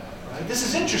 Right? This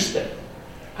is interesting,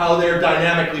 how they're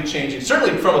dynamically changing.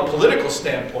 Certainly from a political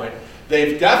standpoint,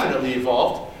 they've definitely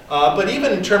evolved. But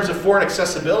even in terms of foreign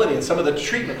accessibility and some of the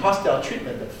hostile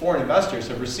treatment that foreign investors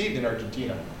have received in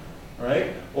Argentina,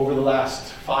 right, over the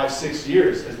last 5-6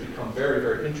 years has become very,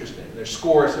 very interesting. Their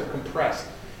scores have compressed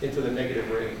into the negative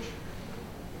range.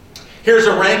 Here's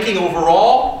a ranking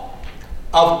overall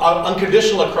of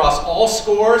unconditional across all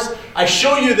scores. I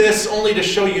show you this only to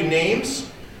show you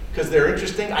names. because they're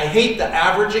interesting. I hate the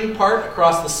averaging part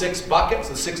across the 6 buckets,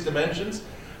 the 6 dimensions.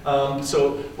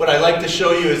 So what I like to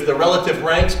show you is the relative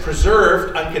ranks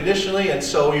preserved unconditionally and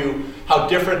show you how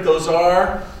different those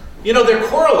are. You know, they're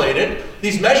correlated.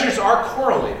 These measures are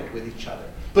correlated with each other,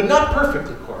 but not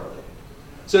perfectly correlated.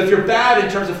 So if you're bad in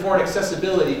terms of foreign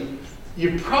accessibility,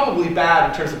 you're probably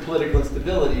bad in terms of political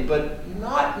instability, but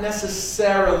not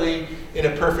necessarily in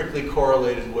a perfectly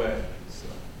correlated way. So.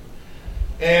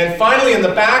 And finally, in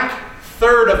the back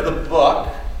third of the book,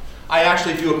 I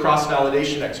actually do a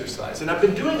cross-validation exercise. And I've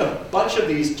been doing a bunch of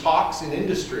these talks in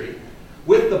industry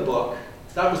with the book.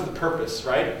 That was the purpose,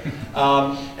 right?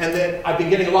 And then I've been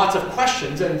getting lots of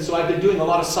questions, and so I've been doing a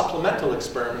lot of supplemental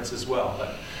experiments as well.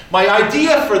 But my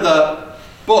idea for the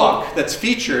book that's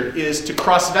featured is to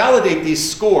cross-validate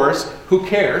these scores, who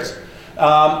cares,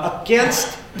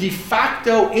 against de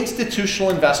facto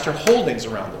institutional investor holdings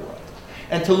around the world.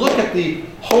 And to look at the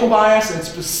home bias and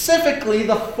specifically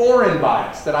the foreign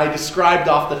bias that I described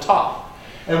off the top.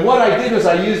 And what I did was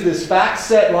I used this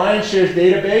FactSet LionShares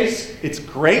database. It's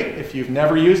great if you've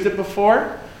never used it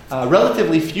before.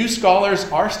 Relatively few scholars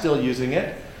are still using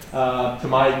it, to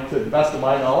the best of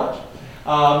my knowledge.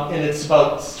 And it's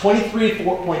about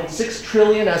 23.6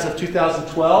 trillion as of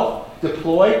 2012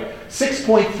 deployed.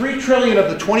 6.3 trillion of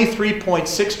the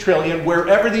 23.6 trillion,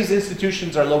 wherever these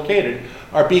institutions are located,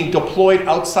 are being deployed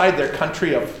outside their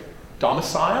country of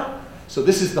domicile. So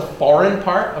this is the foreign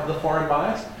part of the foreign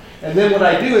bias. And then what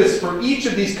I do is for each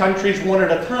of these countries, one at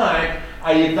a time,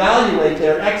 I evaluate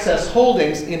their excess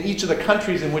holdings in each of the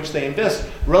countries in which they invest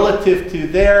relative to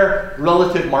their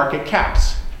relative market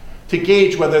caps to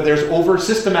gauge whether there's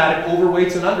systematic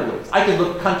overweights and underweights. I can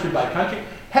look country by country.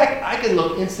 Heck, I can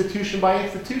look institution by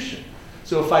institution.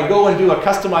 So if I go and do a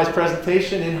customized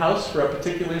presentation in-house for a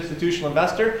particular institutional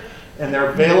investor, and they're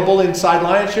available inside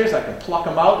LionShares, I can pluck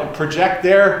them out and project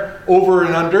their over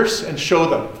and unders and show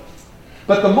them.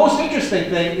 But the most interesting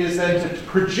thing is then to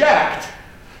project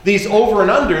these over and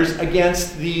unders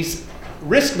against these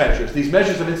risk measures, these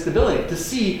measures of instability, to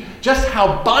see just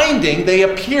how binding they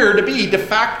appear to be de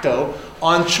facto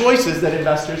on choices that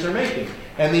investors are making.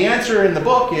 And the answer in the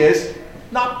book is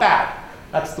not bad.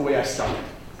 That's the way I sell it.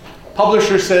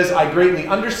 Publisher says I greatly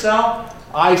undersell.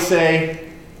 I say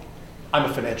I'm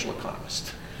a financial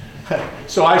economist.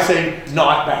 So I say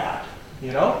not bad,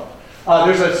 you know?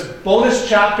 There's a bonus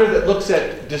chapter that looks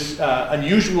at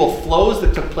unusual flows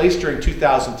that took place during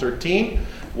 2013.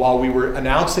 While we were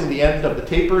announcing the end of the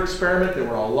taper experiment, there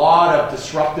were a lot of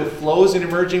disruptive flows in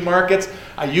emerging markets.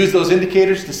 I used those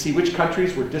indicators to see which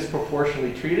countries were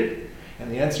disproportionately treated.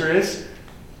 And the answer is,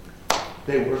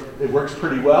 it works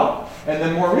pretty well. And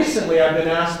then more recently, I've been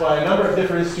asked by a number of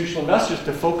different institutional investors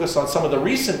to focus on some of the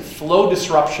recent flow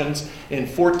disruptions in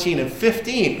 14 and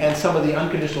 15 and some of the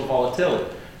unconditional volatility.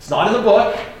 It's not in the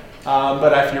book,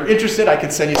 but if you're interested, I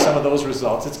can send you some of those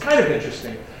results. It's kind of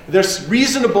interesting. There's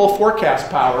reasonable forecast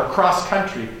power across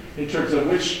country in terms of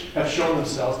which have shown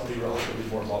themselves to be relatively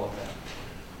more volatile.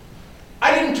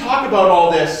 I didn't talk about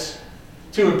all this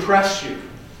to impress you.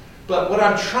 But what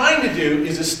I'm trying to do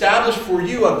is establish for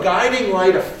you a guiding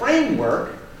light, a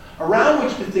framework around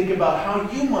which to think about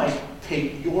how you might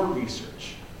take your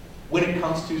research when it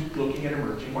comes to looking at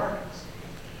emerging markets.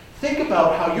 Think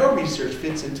about how your research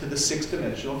fits into the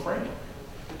 6-dimensional framework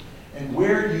and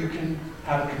where you can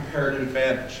have a comparative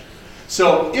advantage.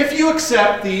 So if you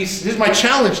accept these, this is my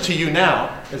challenge to you now,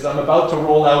 as I'm about to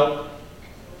roll out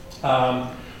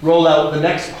the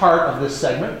next part of this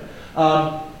segment.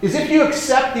 Is if you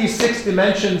accept these 6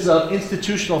 dimensions of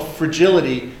institutional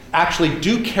fragility actually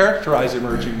do characterize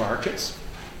emerging markets,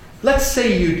 let's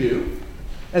say you do,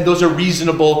 and those are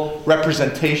reasonable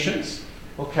representations,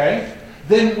 okay,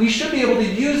 then we should be able to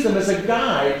use them as a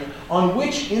guide on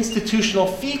which institutional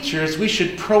features we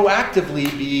should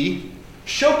proactively be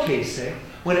showcasing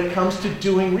when it comes to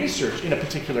doing research in a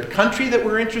particular country that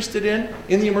we're interested in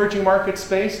the emerging market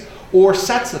space, or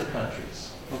sets of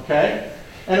countries, okay?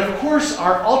 And of course,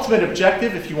 our ultimate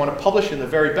objective, if you want to publish in the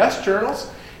very best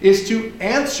journals, is to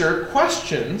answer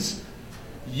questions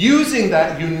using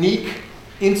that unique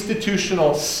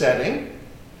institutional setting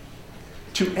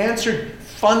to answer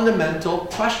fundamental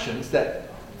questions that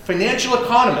financial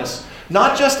economists,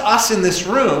 not just us in this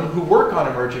room who work on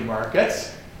emerging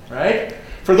markets, right?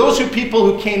 For those people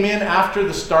who came in after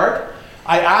the start,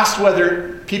 I asked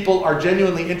whether people are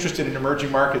genuinely interested in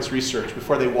emerging markets research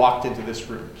before they walked into this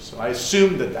room. So I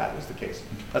assumed that that was the case.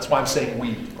 That's why I'm saying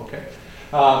we, okay?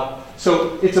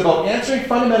 So it's about answering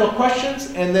fundamental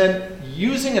questions and then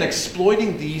using and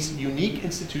exploiting these unique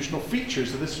institutional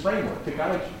features of this framework to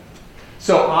guide you.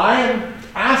 So I am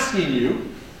asking you,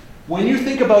 when you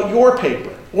think about your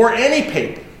paper, or any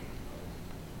paper,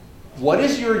 what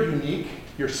is your unique,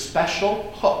 your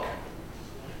special hook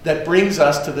that brings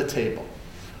us to the table?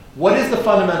 What is the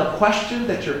fundamental question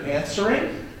that you're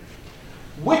answering?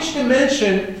 Which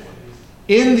dimension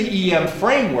in the EM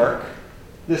framework,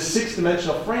 this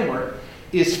 6-dimensional framework,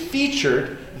 is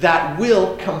featured that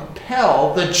will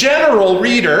compel the general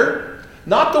reader,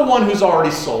 not the one who's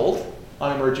already sold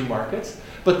on emerging markets,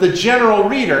 but the general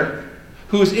reader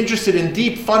who's interested in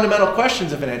deep fundamental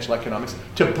questions of financial economics,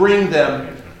 to bring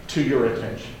them to your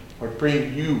attention, or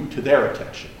bring you to their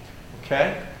attention,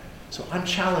 okay? So I'm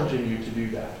challenging you to do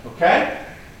that, okay?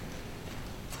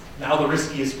 Now the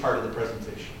riskiest part of the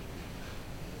presentation,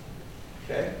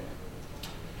 okay?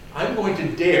 I'm going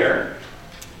to dare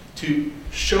to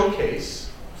showcase,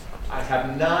 I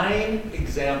have 9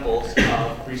 examples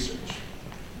of research.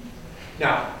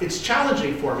 Now, it's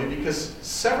challenging for me because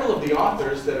several of the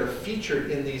authors that are featured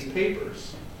in these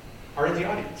papers are in the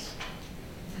audience.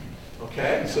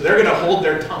 Okay? So they're going to hold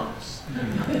their tongues.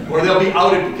 Or they'll be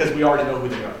outed because we already know who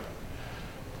they are.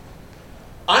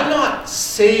 I'm not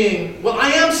saying, well, I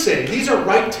am saying these are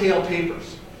right-tail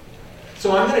papers.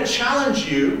 So I'm going to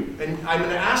challenge you, and I'm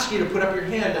going to ask you to put up your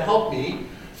hand to help me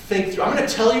think through. I'm going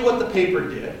to tell you what the paper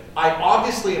did. I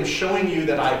obviously am showing you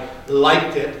that I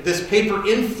liked it. This paper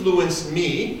influenced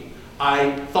me.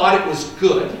 I thought it was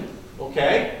good,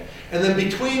 okay? And then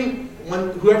between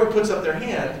whoever puts up their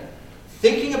hand,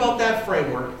 thinking about that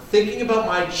framework, thinking about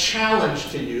my challenge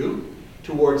to you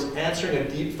towards answering a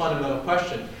deep fundamental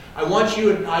question, I want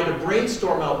you and I to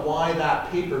brainstorm out why that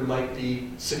paper might be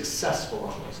successful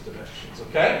on those dimensions,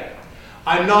 okay?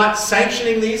 I'm not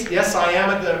sanctioning these. Yes, I am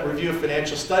at the Review of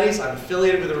Financial Studies. I'm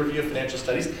affiliated with the Review of Financial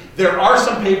Studies. There are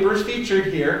some papers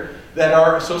featured here that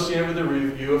are associated with the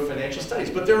Review of Financial Studies,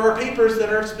 but there are papers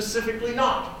that are specifically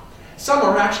not. Some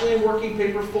are actually in working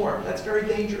paper form. That's very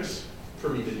dangerous for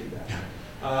me to do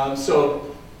that.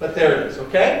 But there it is,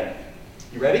 okay?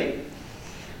 You ready?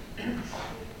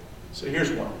 So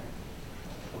here's one,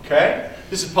 okay?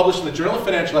 This is published in the Journal of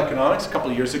Financial Economics a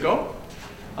couple of years ago.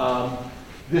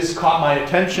 This caught my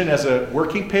attention as a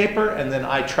working paper, and then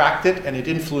I tracked it, and it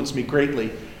influenced me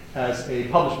greatly as a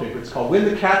published paper. It's called When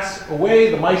the Cat's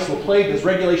Away, the Mice Will Play. Does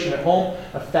Regulation at Home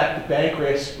Affect Bank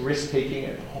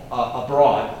Risk-Taking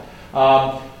Abroad?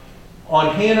 On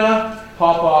Hannah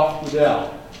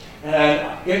Popoff-Liddell.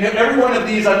 And in every one of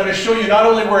these, I'm going to show you not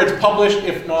only where it's published,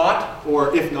 if not,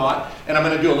 and I'm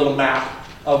going to do a little map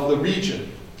of the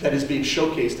region that is being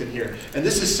showcased in here. And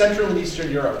this is Central and Eastern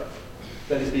Europe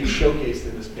that is being showcased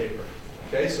in this paper.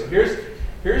 Okay, so here's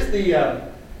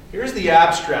the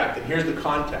abstract, and here's the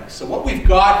context. So what we've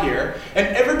got here, and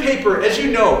every paper, as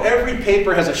you know, every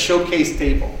paper has a showcase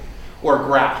table or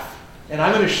graph. And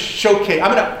I'm going to showcase,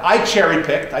 I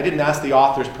cherry-picked, I didn't ask the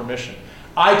author's permission.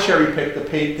 I cherry-picked the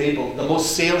table, the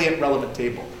most salient, relevant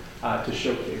table to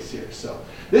showcase here. So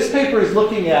this paper is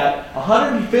looking at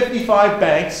 155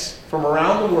 banks from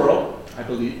around the world, I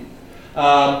believe,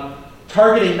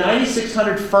 targeting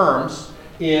 9,600 firms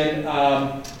in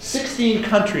 16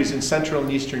 countries in Central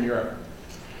and Eastern Europe.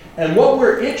 And what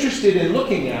we're interested in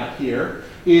looking at here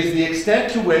is the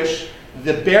extent to which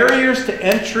the barriers to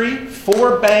entry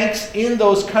for banks in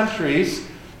those countries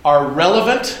are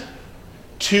relevant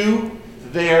to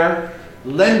their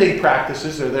lending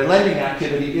practices or their lending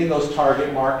activity in those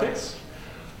target markets.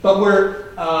 But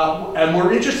we're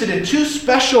interested in 2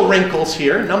 special wrinkles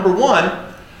here. Number one,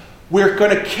 we're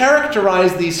going to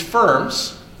characterize these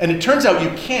firms, and it turns out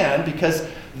you can, because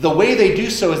the way they do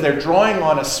so is they're drawing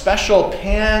on a special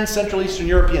pan-Central Eastern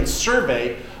European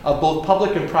survey of both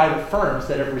public and private firms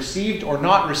that have received or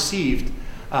not received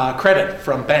credit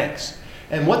from banks.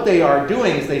 And what they are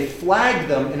doing is they flag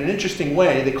them in an interesting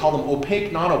way. They call them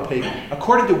opaque, non-opaque,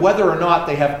 according to whether or not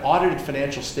they have audited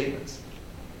financial statements.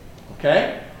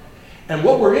 Okay? And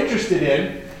what we're interested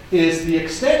in is the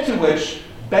extent to which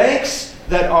banks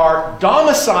that are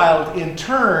domiciled in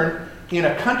turn in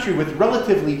a country with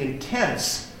relatively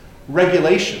intense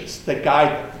regulations that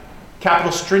guide them,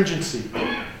 capital stringency,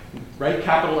 right?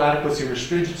 Capital adequacy or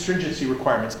stringency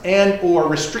requirements, and or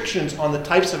restrictions on the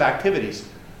types of activities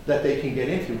that they can get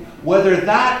into. Whether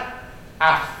that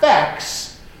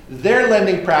affects their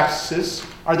lending practices,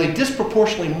 are they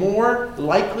disproportionately more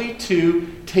likely to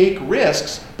take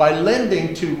risks by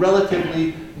lending to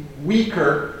relatively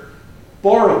weaker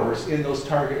borrowers in those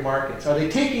target markets? Are they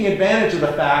taking advantage of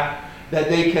the fact that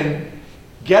they can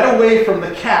get away from the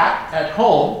cat at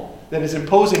home that is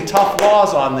imposing tough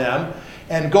laws on them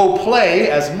and go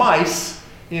play as mice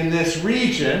in this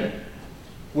region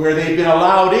where they've been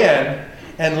allowed in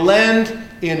and lend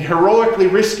in heroically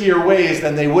riskier ways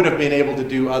than they would have been able to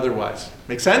do otherwise.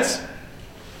 Make sense?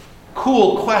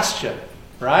 Cool question,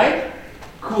 right?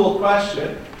 Cool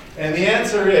question. And the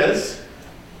answer is,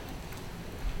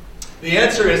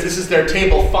 this is their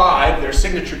table 5, their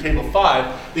signature table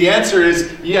 5. The answer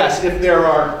is yes, if there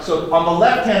are, so on the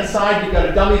left-hand side, you've got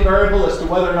a dummy variable as to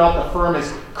whether or not the firm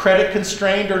is credit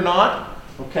constrained or not,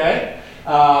 okay?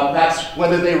 That's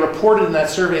whether they reported in that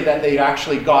survey that they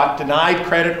actually got denied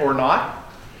credit or not.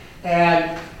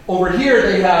 And over here,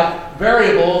 they have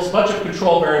variables, a bunch of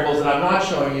control variables that I'm not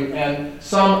showing you, and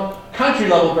some country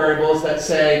level variables that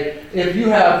say if you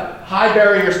have high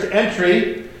barriers to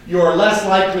entry, you're less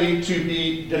likely to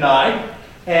be denied.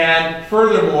 And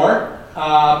furthermore,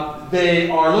 they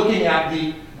are looking at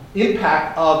the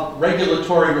impact of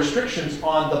regulatory restrictions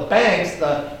on the banks,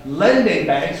 the lending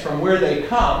banks from where they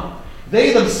come.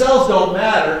 They themselves don't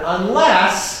matter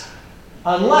unless,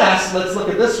 let's look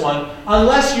at this one,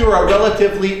 unless you're a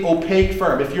relatively opaque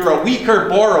firm. If you're a weaker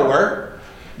borrower,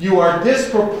 you are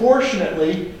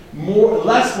disproportionately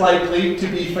less likely to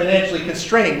be financially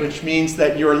constrained, which means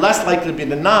that you're less likely to be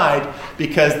denied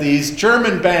because these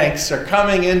German banks are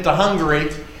coming into Hungary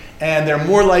and they're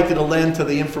more likely to lend to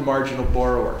the inframarginal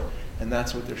borrower. And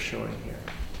that's what they're showing here.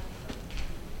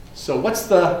 So what's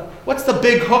the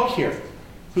big hook here?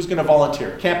 Who's going to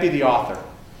volunteer? Can't be the author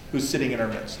who's sitting in our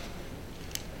midst.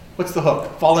 What's the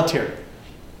hook? Volunteer.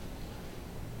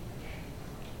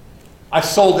 I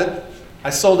sold it. I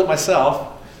sold it myself.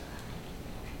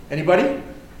 Anybody? I'm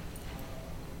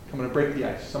going to break the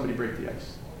ice. Somebody break the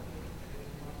ice.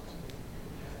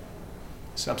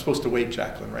 So I'm supposed to wait,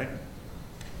 Jacqueline, right?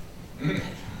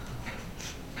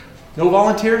 No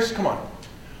volunteers? Come on.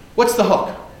 What's the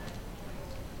hook?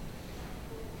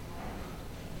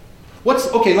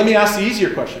 Okay, let me ask the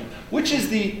easier question. Which is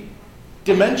the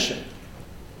dimension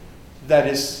that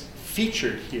is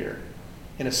featured here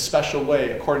in a special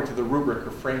way according to the rubric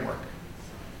or framework?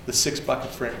 The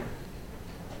 6-bucket framework.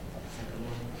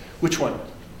 Which one?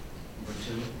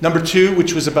 Number 2,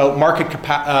 which was about market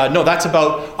capacity. No, that's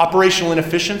about operational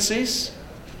inefficiencies.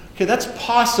 Okay, that's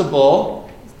possible.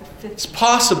 It's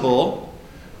possible.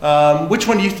 Which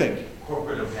one do you think?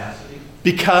 Corporate opacity.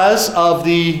 Because of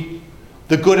the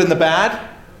good and the bad?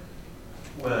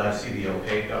 Well, I see the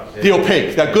opaque up there. The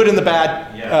opaque, the good and the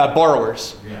bad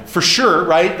borrowers. Yeah. For sure,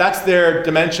 right? That's their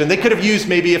dimension. They could have used,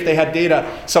 maybe if they had data,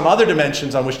 some other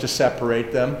dimensions on which to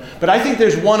separate them. But I think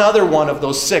there's one other one of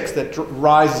those 6 that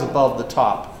rises above the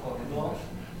top.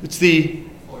 It's the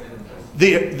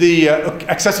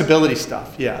accessibility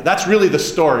stuff. Yeah, that's really the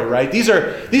story, right? These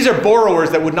are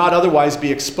borrowers that would not otherwise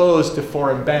be exposed to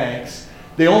foreign banks.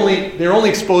 They're only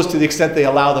exposed to the extent they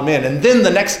allow them in. And then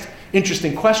the next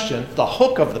interesting question, the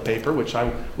hook of the paper, which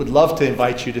I would love to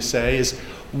invite you to say, is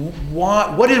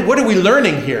what are we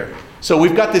learning here? So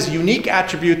we've got this unique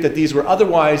attribute that these were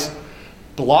otherwise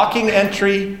blocking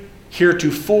entry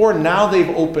heretofore. Now they've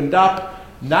opened up.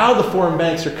 Now the foreign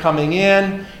banks are coming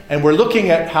in, and we're looking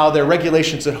at how their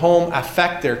regulations at home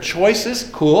affect their choices.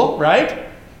 Cool, right?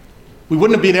 We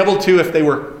wouldn't have been able to if they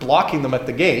were blocking them at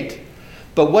the gate.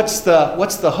 But what's the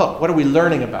hook? What are we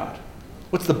learning about?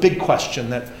 What's the big question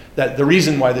that the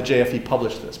reason why the JFE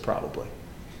published this, probably,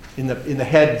 in the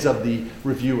heads of the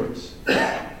reviewers?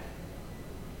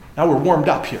 Now we're warmed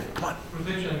up here. Come on.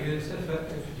 Protection against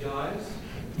FDIs?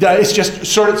 Yeah, it's just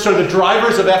sort of the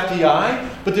drivers of FDI,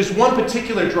 but there's one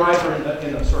particular driver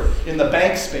in the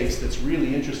bank space that's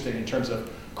really interesting in terms of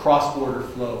cross-border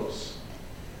flows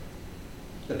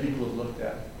that people have looked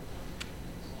at.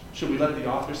 Should we let the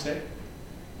author say it?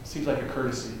 Seems like a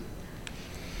courtesy.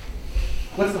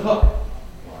 What's the hook?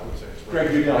 Well, I would say it's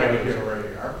regulatory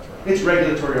arbitrage. It's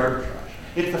regulatory arbitrage.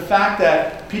 It's the fact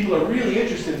that people are really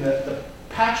interested in the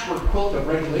patchwork quilt of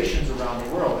regulations around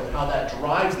the world and how that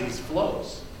drives these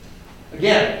flows.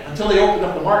 Again, until they opened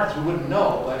up the markets, we wouldn't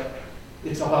know, but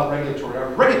it's about regulatory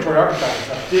arbitrage. Regulatory arbitrage is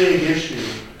a big issue.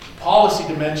 Policy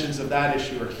dimensions of that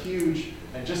issue are huge,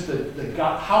 and just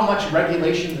how much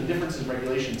regulations and differences in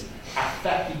regulations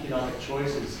affect economic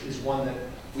choices is one that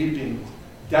we've been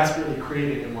desperately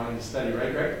creating and wanting to study,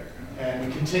 right, Greg? And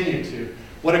we continue to.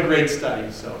 What a great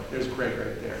study. So there's Greg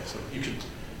right there. So you should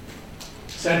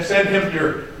send him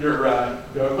your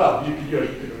well, you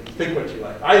can think what you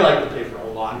like. I like the paper a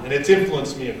lot, and it's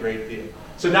influenced me a great deal.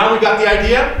 So now we got the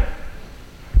idea.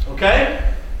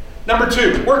 Okay? Number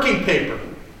 2, working paper.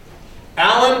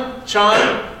 Alan,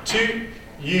 Chan, to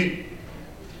you.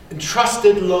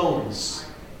 Entrusted loans.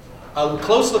 A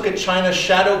close look at China's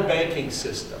shadow banking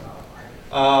system.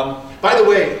 By the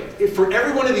way, for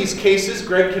every one of these cases,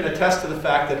 Greg can attest to the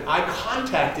fact that I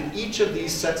contacted each of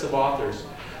these sets of authors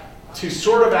to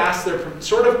sort of ask their,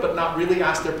 sort of, but not really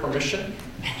ask their permission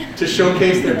to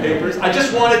showcase their papers. I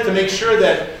just wanted to make sure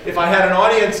that if I had an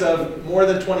audience of more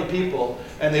than 20 people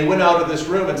and they went out of this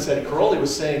room and said, Karolyi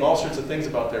was saying all sorts of things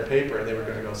about their paper, and they were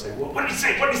going to go say, well, what did he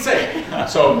say? What did he say?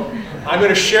 So I'm going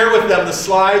to share with them the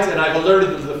slides, and I've alerted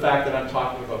them to the fact that I'm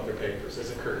talking about their papers as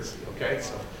a courtesy, okay?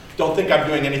 So don't think I'm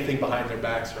doing anything behind their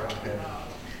backs or anything.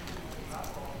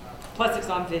 Plus it's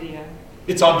on video.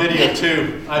 It's on video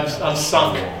too. I'm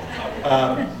sunk.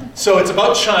 So it's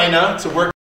about China. It's a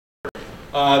work.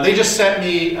 They just sent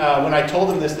me, when I told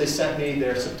them this, they sent me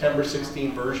their September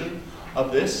 16 version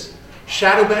of this.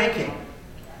 Shadow banking.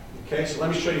 Okay, so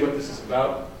let me show you what this is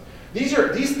about.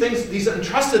 These things, these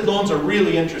entrusted loans are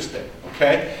really interesting.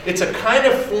 Okay, it's a kind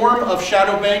of form of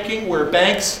shadow banking where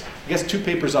banks, I guess 2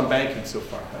 papers on banking so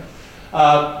far.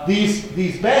 Right?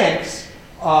 These banks,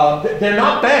 they're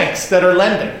not banks that are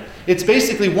lending. It's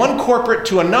basically one corporate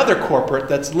to another corporate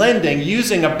that's lending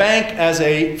using a bank as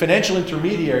a financial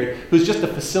intermediary who's just a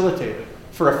facilitator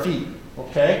for a fee.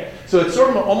 Okay? So it's sort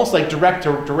of almost like direct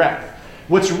to direct.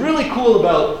 What's really cool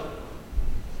about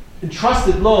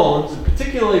entrusted loans,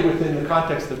 particularly within the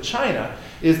context of China,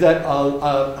 is that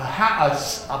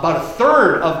about a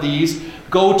third of these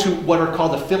go to what are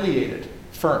called affiliated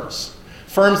firms.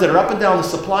 Firms that are up and down the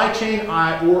supply chain,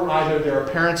 or either they're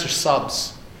parents or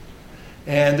subs.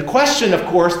 And the question, of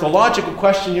course, the logical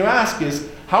question you ask is,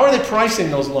 how are they pricing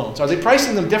those loans? Are they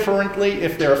pricing them differently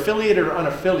if they're affiliated or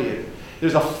unaffiliated?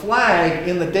 There's a flag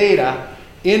in the data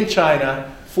in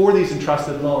China for these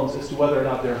entrusted loans as to whether or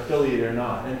not they're affiliated or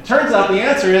not. And it turns out the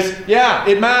answer is, yeah,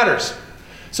 it matters.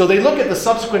 So they look at the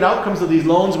subsequent outcomes of these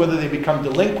loans, whether they become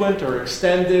delinquent or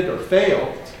extended or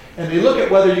fail, and they look at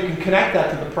whether you can connect that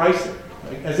to the pricing,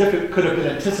 right, as if it could have been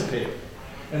anticipated.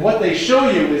 And what they show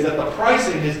you is that the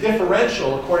pricing is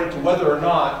differential according to whether or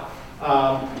not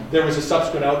there was a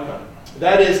subsequent outcome.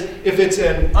 That is, if it's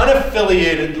an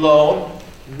unaffiliated loan,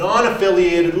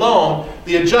 non-affiliated loan,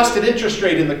 the adjusted interest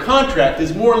rate in the contract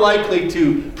is more likely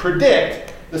to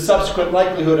predict the subsequent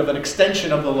likelihood of an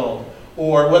extension of the loan,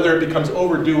 or whether it becomes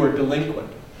overdue or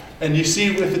delinquent. And you see,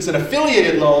 if it's an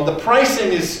affiliated loan, the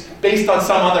pricing is based on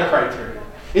some other criteria.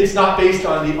 It's not based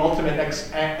on the ultimate ex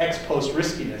post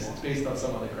riskiness. It's based on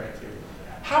some other criteria.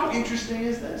 How interesting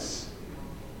is this?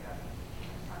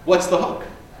 What's the hook?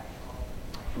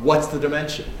 What's the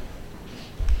dimension?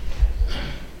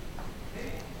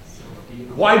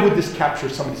 Why would this capture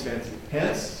somebody's fancy?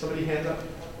 Hands? Somebody hands up?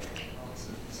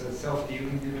 So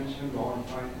self-dealing dimension, law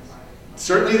finance.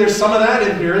 Certainly there's some of that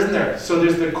in here, isn't there? So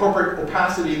there's the corporate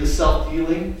opacity, the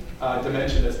self-dealing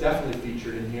dimension that's definitely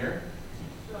featured in here.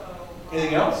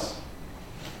 Anything else?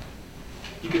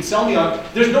 You can sell me on,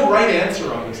 there's no right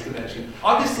answer on this dimension.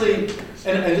 Obviously,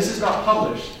 and this is not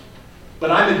published, but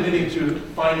I'm admitting to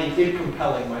finding it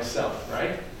compelling myself,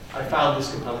 right? I found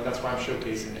this compelling, that's why I'm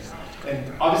showcasing it.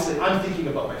 And obviously, I'm thinking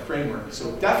about my framework,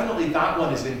 so definitely that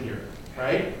one is in here,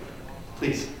 right?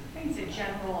 Please. I think it's a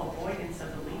general avoidance of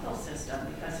the legal system,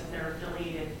 because if they're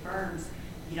affiliated firms,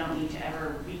 you don't need to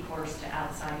ever recourse to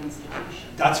outside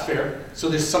institutions. That's fair. So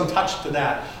there's some touch to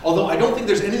that. Although I don't think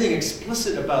there's anything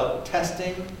explicit about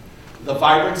testing the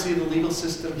vibrancy of the legal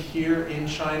system here in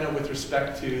China with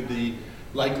respect to the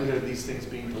likelihood of these things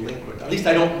being delinquent. At least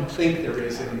I don't think there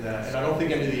is in that, and I don't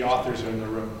think any of the authors are in the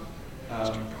room.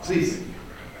 Please.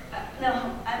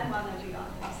 No, I'm one of the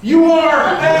authors. You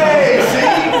are!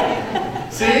 Hey!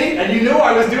 See? See? And you knew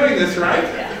I was doing this, right?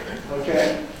 Yeah.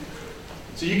 Okay.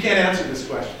 So you can't answer this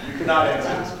question. You cannot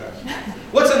answer this question.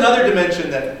 What's another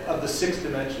dimension that of the 6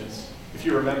 dimensions, if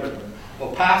you remember them?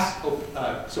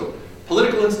 So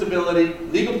political instability,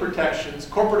 legal protections,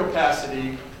 corporate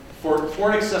opacity,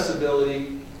 foreign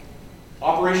accessibility,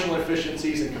 operational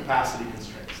efficiencies, and capacity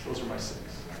constraints. Those are my 6.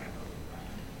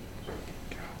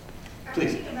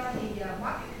 Please. About the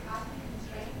market capacity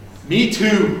constraints. Me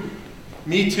too.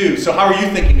 Me too. So how are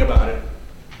you thinking about it?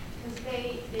 Because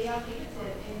they are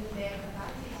limited in their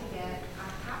capacity to get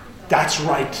capital. That's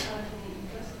right.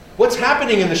 What's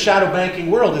happening in the shadow banking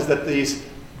world is that these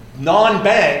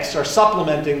non-banks are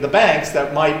supplementing the banks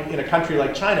that might, in a country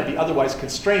like China, be otherwise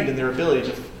constrained in their ability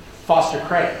to foster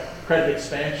credit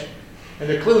expansion. And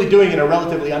they're clearly doing it in a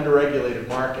relatively underregulated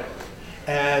market.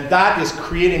 And that is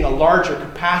creating a larger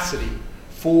capacity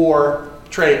for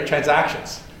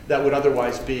transactions that would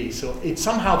otherwise be. So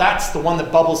somehow that's the one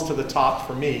that bubbles to the top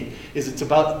for me, is it's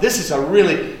about, this is a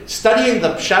really, studying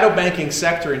the shadow banking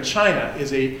sector in China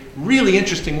is a really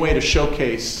interesting way to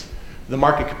showcase the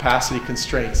market capacity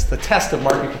constraints, the test of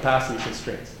market capacity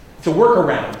constraints. It's a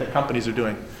workaround that companies are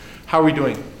doing. How are we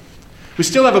doing? We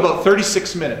still have about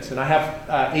 36 minutes, and I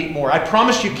have 8 more. I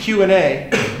promised you Q&A,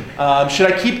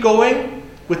 Should I keep going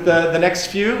with the next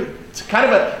few? It's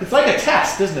kind of it's like a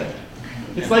test, isn't it?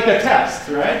 It's like a test,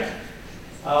 right?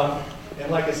 And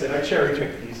like I said, I cherry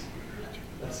picked these.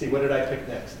 Let's see, what did I pick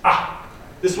next?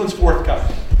 This one's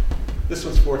forthcoming. This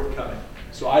one's forthcoming.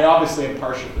 So I obviously am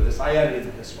partial for this. I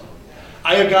edited this one.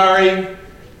 Ayagari,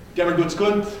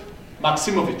 Demirgutskund,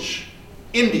 Maximovich,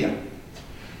 India.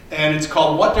 And it's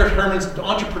called What Determines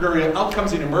Entrepreneurial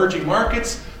Outcomes in Emerging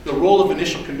Markets, the Role of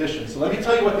Initial Conditions. So let me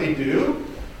tell you what they do,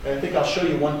 and I think I'll show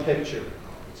you one picture.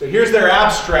 So here's their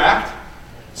abstract.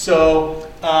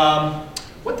 So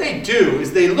what they do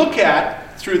is they look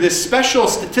at, through this special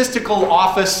statistical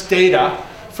office data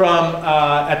from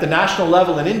at the national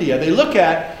level in India, they look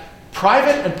at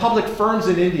private and public firms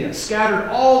in India, scattered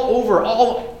all over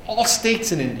all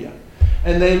states in India.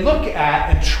 And they look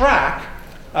at and track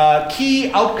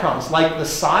key outcomes, like the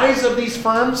size of these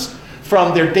firms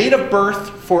from their date of birth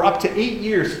for up to 8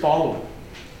 years following.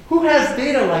 Who has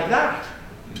data like that?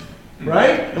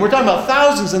 Right? And we're talking about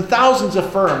thousands and thousands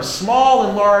of firms, small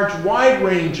and large,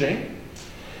 wide-ranging.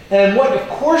 And what, of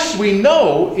course, we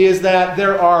know is that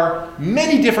there are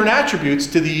many different attributes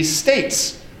to these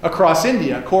states across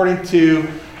India, according to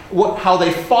how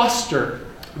they foster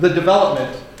the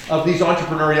development of these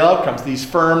entrepreneurial outcomes, these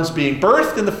firms being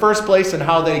birthed in the first place and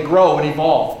how they grow and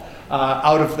evolve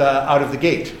out of the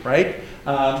gate, right?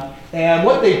 And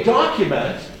what they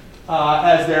document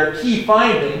as their key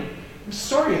finding, I'm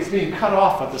sorry it's being cut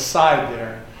off at the side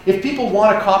there. If people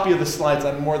want a copy of the slides,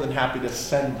 I'm more than happy to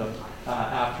send them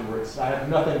afterwards. I have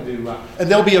nothing to, and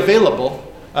they'll be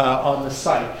available on the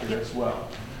site here as well.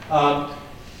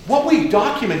 What we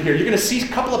document here, you're going to see a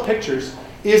couple of pictures,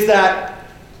 is that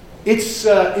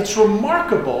it's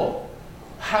remarkable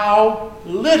how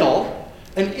little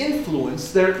an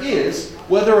influence there is,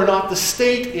 whether or not the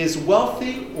state is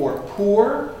wealthy or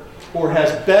poor, or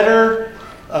has better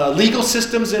legal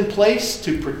systems in place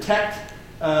to protect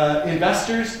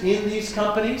investors in these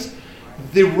companies.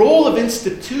 The role of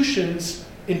institutions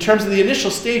in terms of the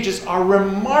initial stages are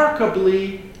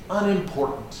remarkably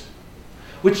unimportant,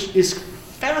 which is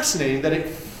fascinating that it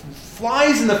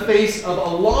flies in the face of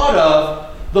a lot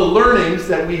of the learnings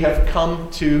that we have come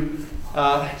to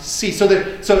see. So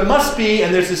it must be,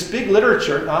 and there's this big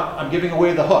literature, I'm giving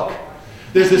away the hook.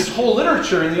 There's this whole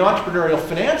literature in the entrepreneurial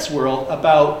finance world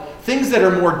about things that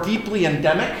are more deeply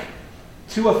endemic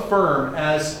to a firm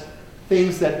as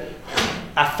things that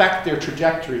affect their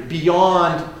trajectory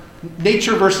beyond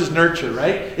nature versus nurture,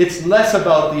 right? It's less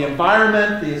about the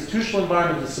environment, the institutional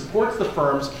environment that supports the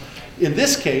firms, in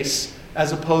this case,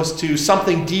 as opposed to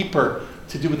something deeper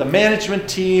to do with the management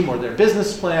team or their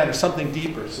business plan or something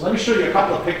deeper. So let me show you a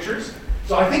couple of pictures.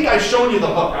 So I think I've shown you the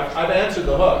hook. I've answered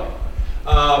the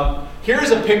hook.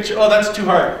 Here's a picture. Oh, that's too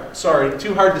hard. Sorry,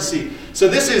 too hard to see. So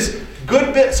this is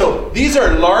good bit. So these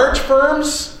are large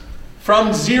firms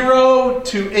from 0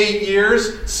 to 8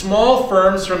 years, small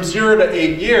firms from 0 to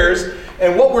 8 years.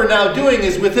 And what we're now doing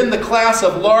is within the class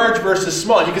of large versus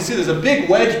small. You can see there's a big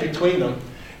wedge between them.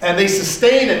 And they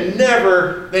sustain and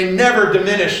they never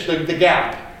diminish the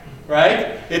gap,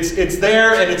 right? It's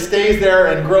there and it stays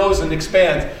there and grows and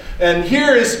expands. And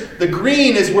here is, the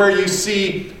green is where you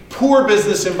see poor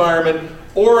business environment.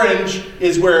 Orange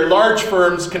is where large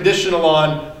firms conditional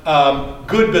on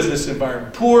good business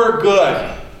environment. Poor,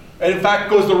 good. And in fact,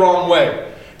 goes the wrong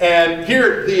way. And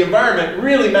here, the environment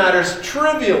really matters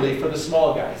trivially for the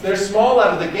small guys. They're small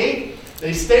out of the gate.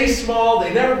 They stay small.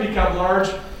 They never become large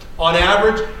on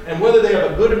average. And whether they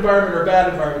have a good environment or a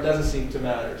bad environment doesn't seem to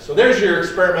matter. So there's your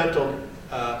experimental.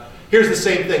 Here's the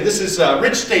same thing. This is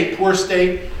rich state, poor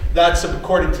state. That's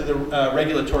according to the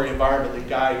regulatory environment that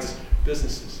guides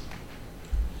businesses.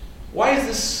 Why is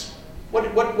this?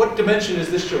 What dimension is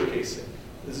this showcasing?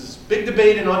 This is big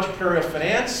debate in entrepreneurial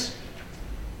finance.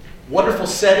 Wonderful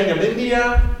setting of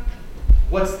India.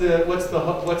 What's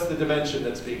the dimension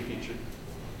that's being featured?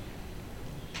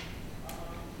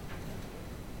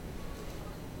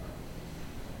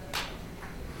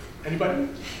 Anybody?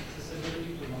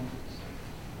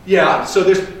 Yeah. So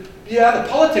the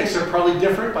politics are probably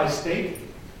different by state.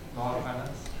 Law of finance.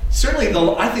 Certainly,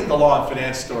 I think the law and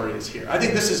finance story is here. I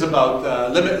think this is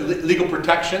about legal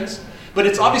protections, but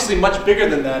it's obviously much bigger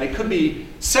than that. It could be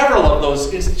several of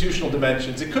those institutional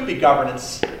dimensions. It could be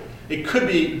governance. It could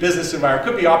be business environment.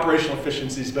 It could be operational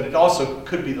efficiencies, but it also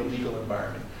could be the legal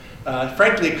environment.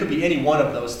 Frankly, it could be any one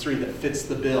of those three that fits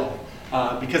the bill,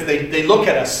 because they look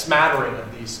at a smattering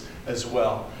of these as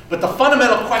well. But the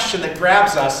fundamental question that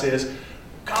grabs us is,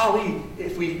 golly,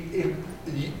 if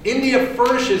India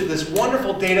furnishes this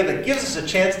wonderful data that gives us a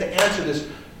chance to answer this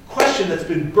question that's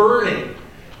been burning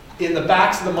in the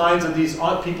backs of the minds of these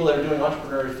people that are doing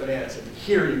entrepreneurial finance. And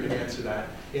here you can answer that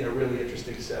in a really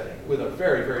interesting setting with a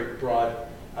very, very broad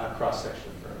cross-section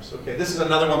of firms. Okay, this is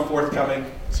another one forthcoming.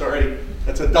 Sorry,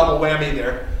 that's a double whammy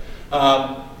there.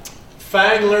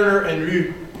 Fang, Lerner, and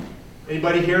Ryu.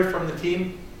 Anybody here from the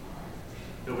team?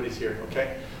 Nobody's here,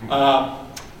 okay.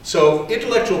 So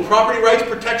intellectual property rights,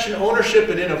 protection, ownership,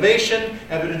 and innovation,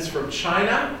 evidence from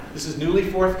China. This is newly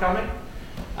forthcoming.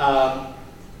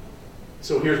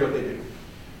 So here's what they do.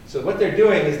 So what they're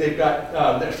doing is they've got,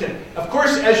 of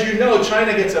course, as you know,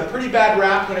 China gets a pretty bad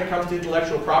rap when it comes to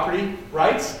intellectual property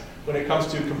rights, when it comes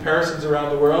to comparisons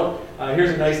around the world.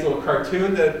 Here's a nice little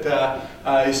cartoon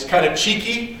that is kind of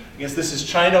cheeky. I guess this is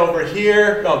China over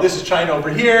here. No, this is China over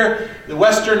here. The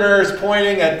Westerner is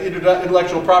pointing at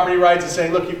intellectual property rights and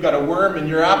saying, look, you've got a worm in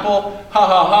your apple. Ha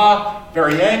ha ha.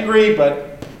 Very angry,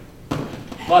 but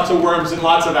lots of worms and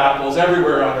lots of apples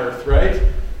everywhere on Earth, right?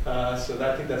 So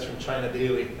I think that's from China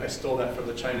Daily. I stole that from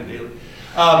the China Daily.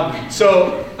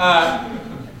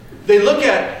 They look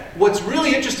at, what's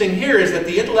really interesting here is that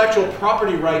the intellectual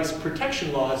property rights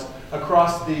protection laws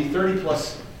across the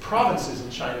 30-plus provinces in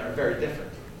China are very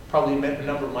different. Probably a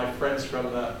number of my friends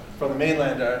from the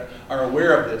mainland are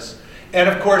aware of this. And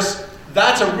of course,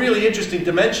 that's a really interesting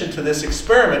dimension to this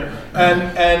experiment.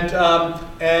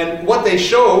 And what they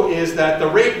show is that the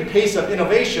rate and pace of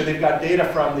innovation, they've got data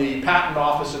from the patent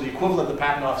office or the equivalent of the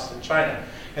patent office in China.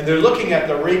 And they're looking at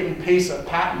the rate and pace of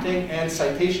patenting and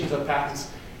citations of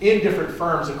patents in different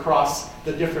firms across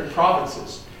the different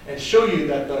provinces, and show you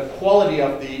that the quality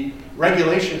of the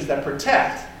regulations that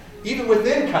protect, even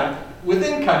within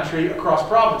country across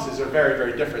provinces, are very,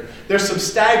 very different. There's some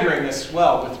staggering as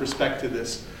well with respect to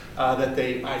this that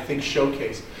they, I think,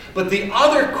 showcase. But the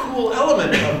other cool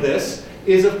element of this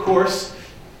is, of course,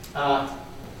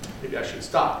 maybe I should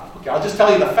stop. Okay, I'll just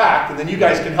tell you the fact, and then you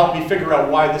guys can help me figure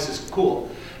out why this is cool.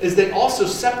 Is they also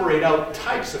separate out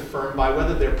types of firm by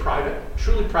whether they're private,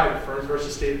 truly private firms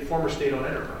versus former state-owned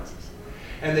enterprises.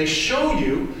 And they show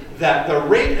you that the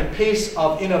rate and pace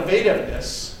of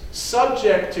innovativeness,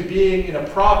 subject to being in a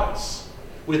province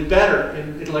with better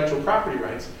intellectual property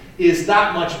rights, is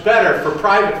that much better for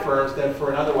private firms than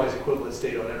for an otherwise equivalent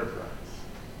state-owned enterprise.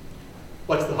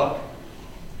 What's the hook?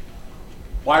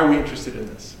 Why are we interested in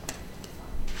this?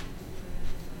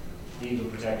 Legal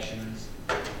protections.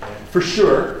 For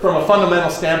sure, from a fundamental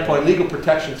standpoint, legal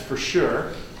protections for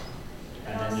sure.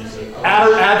 And then just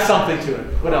Add something to it.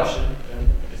 What else?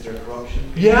 Is there corruption?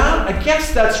 Yeah, I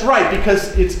guess that's right,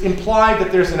 because it's implied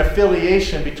that there's an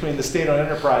affiliation between the state-owned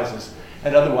enterprises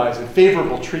and otherwise, and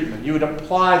favorable treatment. You would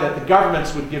imply that the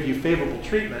governments would give you favorable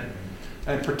treatment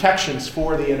and protections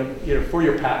for for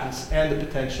your patents and the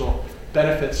potential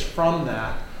benefits from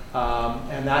that.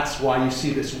 And that's why you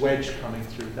see this wedge coming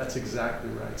through. That's exactly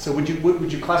right. So would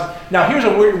you classify? Now here's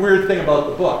a weird thing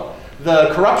about the book.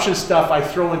 The corruption stuff I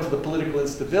throw into the political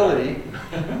instability.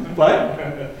 What?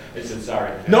 It's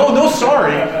sorry. No,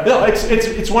 sorry. No,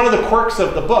 it's one of the quirks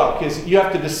of the book is you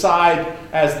have to decide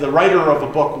as the writer of a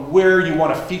book where you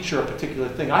want to feature a particular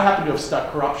thing. I happen to have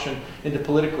stuck corruption into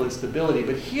political instability,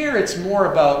 but here it's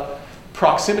more about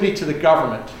proximity to the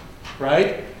government,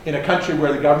 right? In a country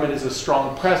where the government is a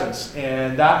strong presence,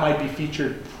 and that might be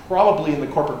featured probably in the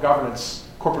corporate governance,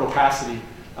 corporate opacity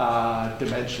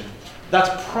dimension. That's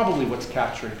probably what's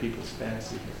capturing people's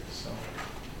fancy here. So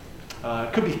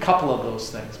it could be a couple of those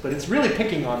things, but it's really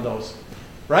picking on those,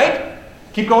 right?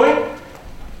 Keep going.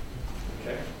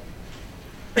 Okay.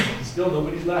 Still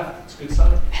nobody's left. It's a good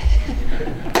sign.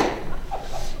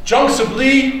 Zhang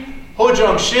Subli, Ho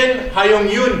Zhong Xin, Haiyong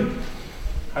Yun.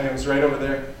 Haiyong's right over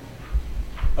there.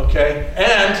 Okay,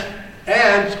 and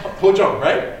Ho Zhong,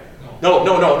 right? No,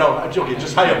 I'm joking,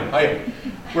 just Haiyong.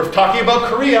 We're talking about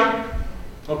Korea,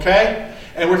 okay?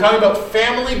 And we're talking about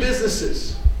family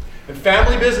businesses. And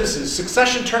family businesses,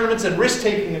 succession tournaments and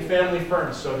risk-taking in family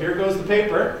firms. So here goes the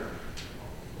paper.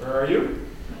 Where are you?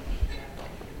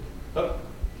 Oh,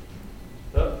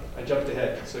 I jumped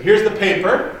ahead. So here's the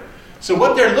paper. So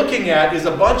what they're looking at is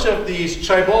a bunch of these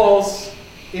chaebols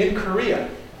in Korea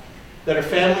that are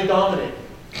family dominated.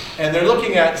 And they're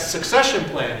looking at succession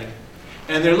planning.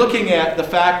 And they're looking at the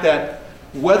fact that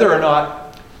whether or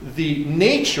not the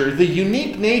nature, the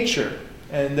unique nature,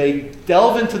 and they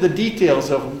delve into the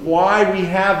details of why we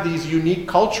have these unique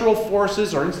cultural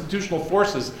forces or institutional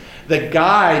forces that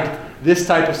guide this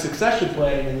type of succession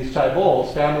planning in these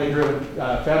chaebols, family-run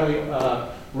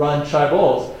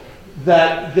chaebols,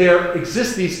 that there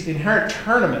exist these inherent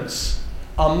tournaments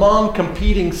among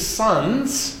competing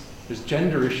sons. There's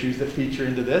gender issues that feature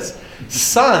into this.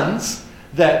 Sons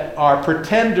that are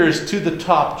pretenders to the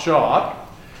top job,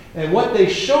 And what they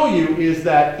show you is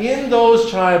that in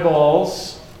those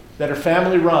chaeballs that are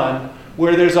family run,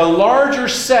 where there's a larger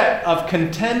set of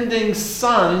contending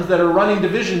sons that are running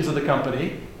divisions of the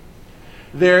company,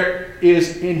 there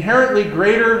is inherently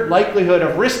greater likelihood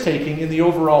of risk-taking in the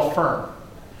overall firm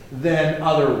than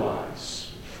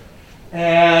otherwise.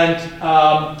 And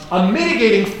a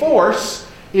mitigating force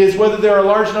is whether there are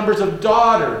large numbers of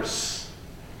daughters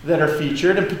that are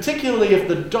featured, and particularly if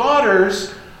the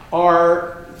daughters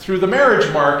are, through the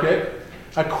marriage market,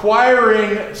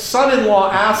 acquiring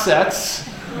son-in-law assets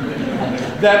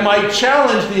that might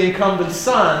challenge the incumbent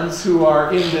sons who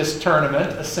are in this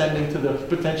tournament, ascending to the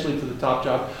potentially to the top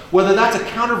job, whether that's a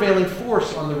countervailing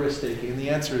force on the risk-taking. And the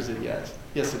answer is that yes.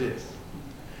 Yes, it is.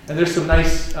 And there's some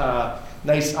nice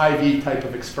IV type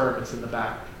of experiments in the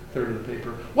back third of the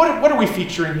paper. What are we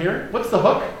featuring here? What's the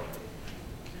hook?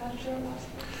 Cultural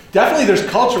aspects. Definitely there's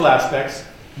cultural aspects.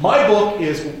 My book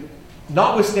is,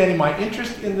 notwithstanding my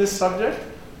interest in this subject,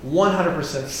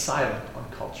 100% silent on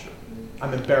culture.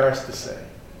 I'm embarrassed to say.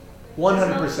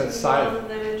 100%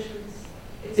 silent.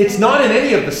 It's not in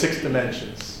any of the 6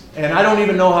 dimensions. And I don't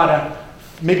even know how to,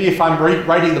 maybe if I'm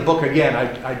writing the book again,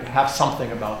 I'd have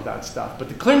something about that stuff. But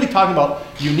they're clearly talking about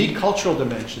unique cultural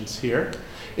dimensions here.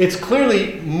 It's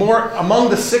clearly more, among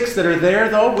the 6 that are there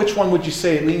though, which one would you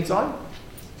say it leans on?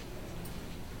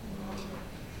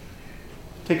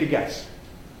 Take a guess.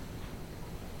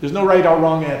 There's no right or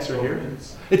wrong answer here.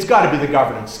 It's got to be the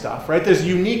governance stuff, right? There's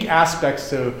unique aspects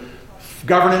to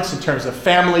governance in terms of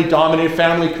family-dominated,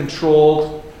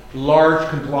 family-controlled, large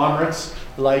conglomerates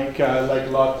like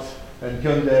Lot and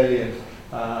Hyundai and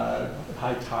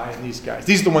Haitai and these guys.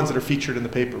 These are the ones that are featured in the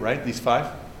paper, right? These 5?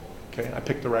 Okay, I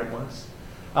picked the right ones.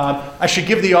 I should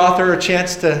give the author a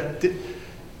chance to...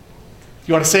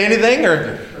 You want to say anything?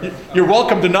 Or you're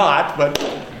welcome to not, but...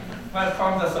 Well,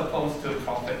 firms are supposed to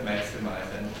profit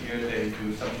maximize, and here they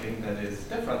do something that is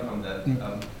different from that.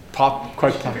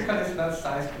 Typically, it's not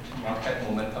size, market,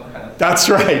 momentum kind of. That's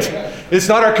right. It's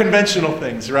not our conventional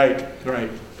things, right?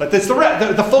 But it's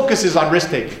the focus is on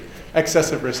risk-taking,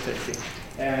 excessive risk-taking,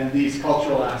 and these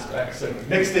cultural aspects, and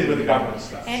mixed in with the government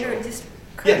stuff. Andrew, it just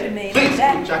occurred to me please,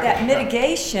 that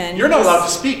mitigation. You're not allowed to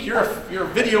speak. You're a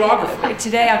videographer.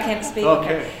 Today I can't speak.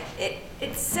 Okay.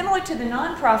 It's similar to the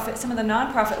nonprofit, some of the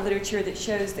nonprofit literature that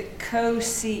shows that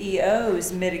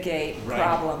co-CEOs mitigate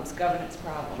problems, governance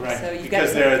problems. Right, So you've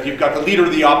you've got the leader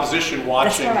of the opposition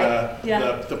watching right.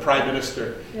 the prime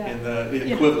minister in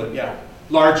the equivalent. Yeah.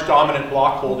 Large dominant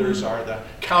block holders are the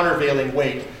countervailing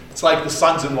weight. It's like the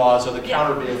sons-in-laws are the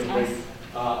countervailing weight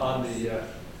on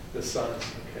the sons.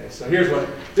 Okay, so here's what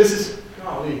this is.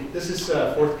 Golly, this is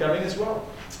forthcoming as well.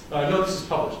 No, this is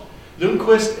published.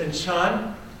 Lundquist and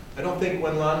Chan. I don't think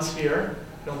Wenlan's here.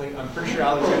 I'm pretty sure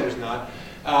Alexander's not.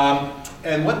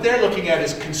 And what they're looking at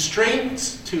is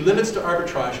constraints to limits to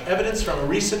arbitrage, evidence from a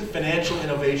recent financial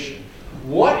innovation.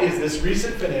 What is this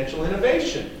recent financial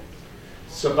innovation?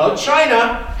 It's about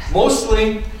China,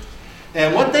 mostly.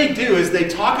 And what they do is they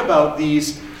talk about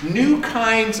these new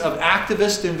kinds of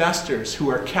activist investors who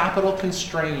are capital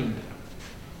constrained.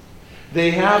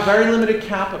 They have very limited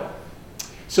capital.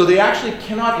 So they actually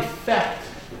cannot effect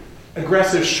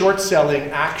aggressive short-selling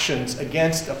actions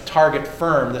against a target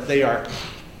firm that they are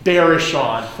bearish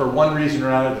on for one reason or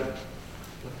another.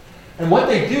 And what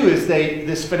they do is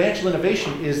this financial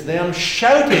innovation is them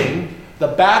shouting the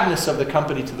badness of the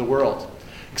company to the world,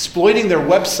 exploiting their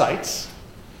websites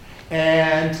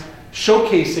and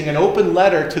showcasing an open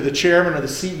letter to the chairman or the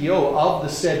CEO of the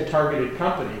said targeted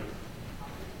company.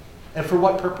 And for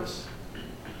what purpose?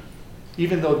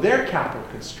 Even though they're capital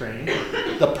constrained,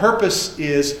 the purpose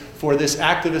is for this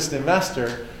activist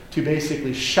investor to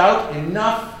basically shout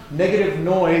enough negative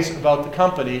noise about the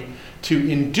company to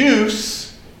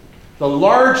induce the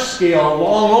large-scale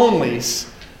long-onlys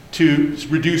to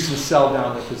reduce and sell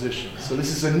down their positions. So this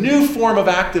is a new form of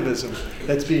activism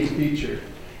that's being featured.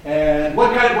 And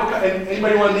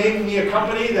anybody want to name me a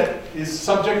company that is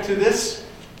subject to this?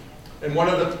 And one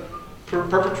of the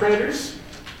perpetrators?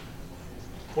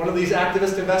 One of these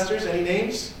activist investors, any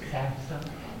names?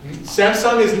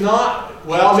 Samsung is not,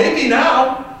 well, maybe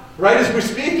now, right as we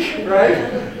speak, right?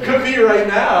 Could be right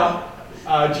now.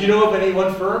 Do you know of any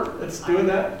one firm that's doing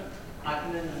that?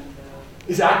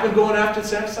 Is Ackman going after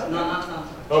Samsung? No, not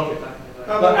Samsung. Okay.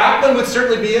 But Ackman would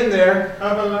certainly be in there.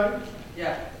 Herbalife?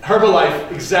 Yeah.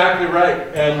 Herbalife, exactly right.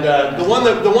 And the one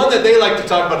that they like to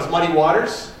talk about is Muddy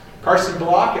Waters. Carson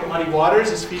Block at Muddy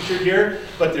Waters is featured here.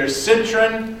 But there's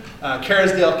Cintron,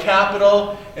 Kerrisdale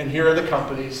Capital, and here are the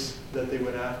companies that they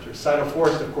went after.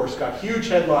 Cytoforest, of course, got huge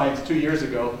headlines 2 years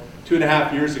ago,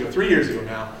 2.5 years ago, 3 years ago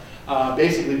now,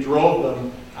 basically drove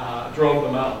them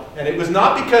out. And it was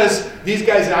not because these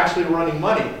guys actually were running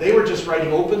money. They were just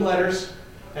writing open letters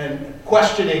and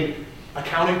questioning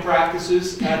accounting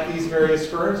practices at these various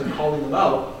firms and calling them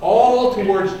out, all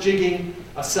towards jigging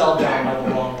a sell down by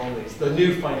the long onlys, the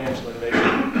new financial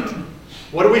innovation.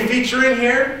 What are we featuring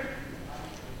here?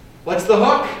 What's the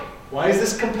hook? Why is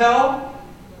this compel?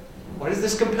 Why does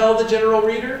this compel the general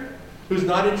reader who's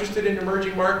not interested in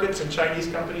emerging markets and Chinese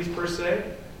companies per se?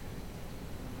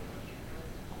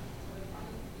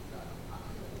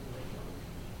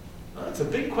 Well, it's a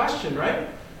big question, right?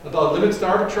 About limits to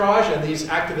arbitrage and these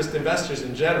activist investors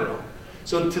in general.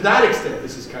 So to that extent,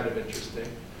 this is kind of interesting.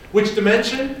 Which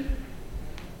dimension?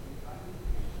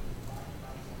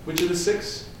 Which of the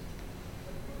 6?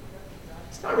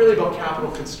 It's not really about capital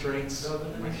constraints.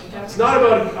 It's not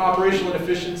about operational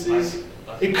inefficiencies.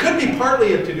 It could be partly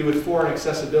to do with foreign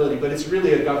accessibility, but it's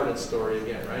really a governance story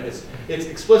again, right? It's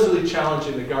explicitly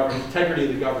challenging the integrity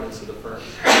of the governance of the firm.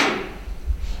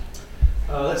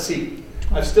 Let's see.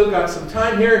 I've still got some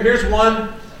time here. Here's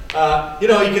one. You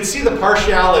can see the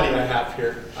partiality I have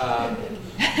here.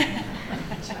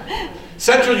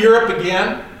 Central Europe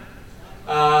again.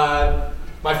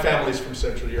 My family's from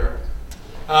Central Europe.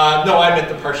 No, I meant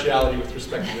the partiality with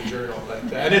respect to the journal.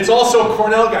 And it's also a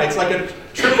Cornell guy. It's like a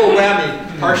triple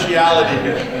whammy partiality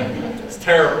here. It's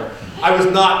terrible. I was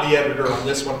not the editor on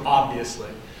this one, obviously.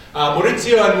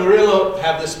 Maurizio and Murillo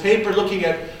have this paper looking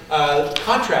at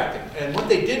contracting. And what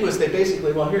they did was they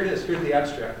basically, well, here it is. Here's the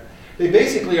abstract. They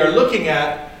basically are looking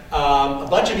at a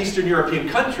bunch of Eastern European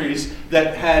countries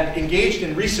that had engaged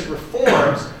in recent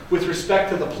reforms with respect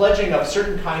to the pledging of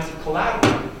certain kinds of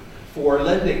collateral for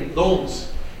lending loans.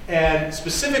 And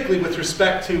specifically with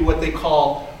respect to what they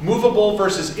call movable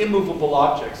versus immovable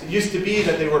objects. It used to be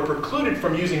that they were precluded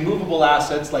from using movable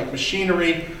assets like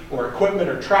machinery or equipment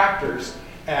or tractors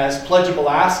as pledgeable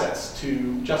assets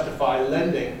to justify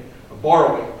lending or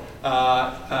borrowing.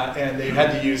 And they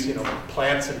had to use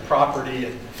plants and property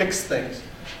and fixed things.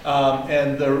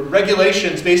 And the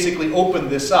regulations basically opened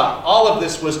this up. All of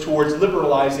this was towards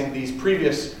liberalizing these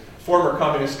previous former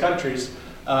communist countries.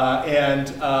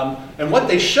 And what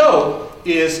they show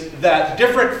is that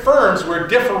different firms were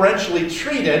differentially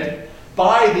treated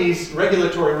by these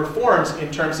regulatory reforms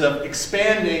in terms of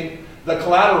expanding the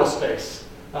collateral space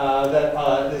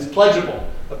that is pledgeable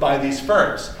by these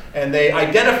firms. And they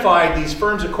identified these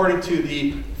firms according to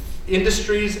the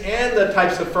industries and the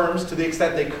types of firms, to the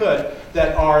extent they could,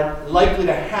 that are likely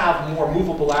to have more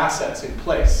movable assets in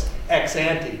place, ex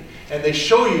ante. And they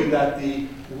show you that the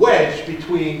wedge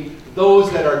between those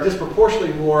that are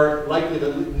disproportionately more likely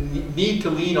to need to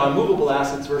lean on movable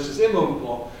assets versus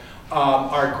immovable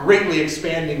are greatly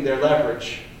expanding their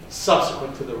leverage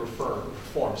subsequent to the reform.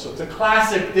 So it's a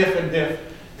classic diff and diff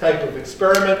type of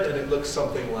experiment, and it looks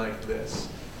something like this.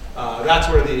 That's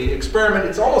where the experiment,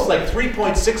 it's almost like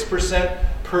 3.6%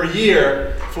 per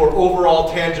year for overall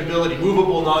tangibility,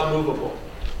 movable, non-movable.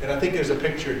 And I think there's a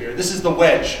picture here. This is the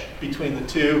wedge between the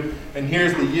two, and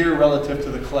here's the year relative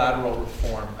to the collateral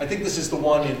reform. I think this is the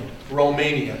one in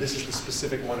Romania. This is the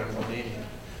specific one in Romania.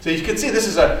 So you can see this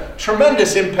is a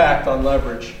tremendous impact on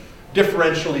leverage,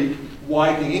 differentially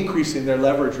widely increasing their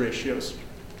leverage ratios.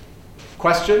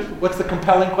 Question? What's the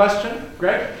compelling question?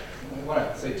 Greg? I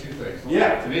want to say 2 things.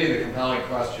 Yeah. To me, the compelling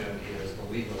question is the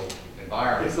legal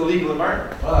environment. It's the legal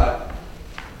environment. But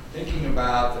thinking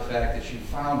about the fact that you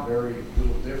found very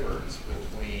little difference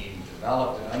between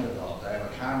developed and undeveloped, I have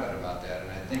a comment about that,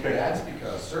 and I think that's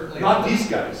because certainly not these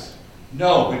guys.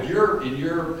 No, but you're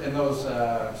in those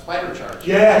spider charts.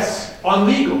 Yes, on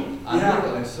legal. On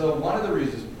legal, and so one of the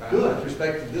reasons with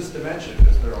respect to this dimension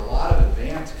is there are a lot of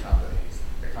advanced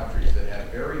countries that have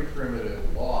very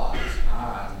primitive laws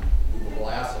on movable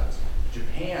assets.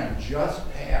 Japan just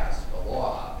passed a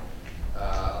law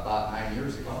about 9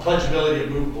 years ago. Pledgeability of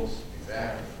movables.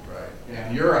 Exactly, right.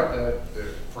 And Europe,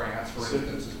 France, for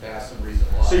instance, has passed some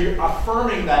recent laws. So you're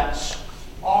affirming that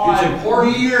odd,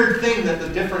 weird thing that the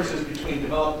differences between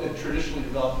developed and traditionally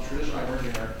developed and traditionally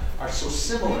emerging are so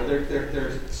similar.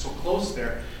 They're so close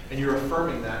there, and you're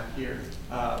affirming that here.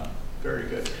 Very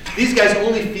good. These guys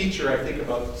only feature, I think,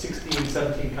 about 16,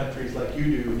 17 countries like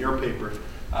you do in your paper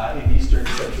in Eastern and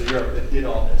Central Europe that did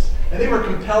all this. And they were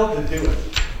compelled to do it.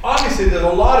 Obviously, there's a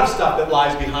lot of stuff that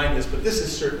lies behind this, but this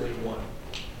is certainly one.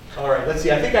 All right, let's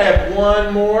see. I think I have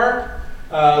one more.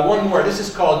 This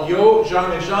is called Yo,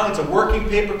 Zhang and Zhang. It's a working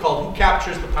paper called Who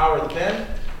Captures the Power of the Pen?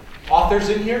 Authors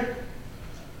in here?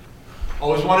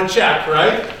 Always want to check,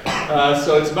 right?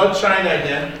 So it's about China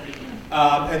again.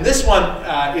 And this one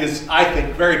is, I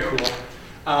think, very cool.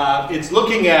 It's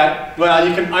looking at, well,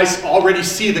 I already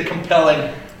see the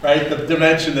compelling right? The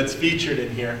dimension that's featured in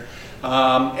here.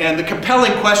 And the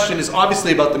compelling question is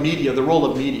obviously about the media, the role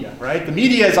of media, right? The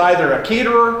media is either a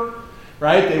caterer,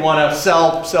 right? They want to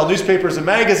sell newspapers and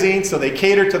magazines, so they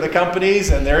cater to the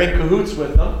companies and they're in cahoots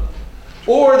with them,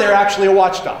 or they're actually a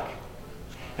watchdog.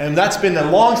 And that's been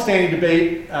a long-standing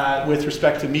debate with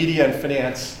respect to media and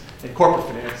finance, and corporate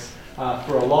finance,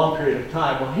 for a long period of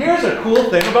time. Well, here's a cool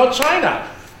thing about China.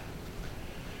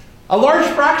 A large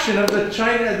fraction of the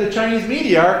Chinese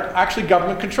media are actually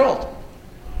government-controlled.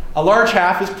 A large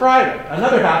half is private.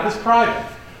 Another half is private.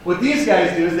 What these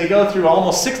guys do is they go through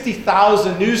almost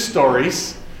 60,000 news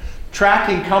stories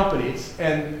tracking companies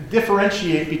and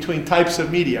differentiate between types of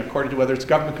media according to whether it's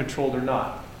government-controlled or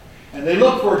not. And they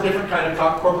look for different kind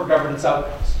of corporate governance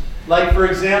outcomes. Like, for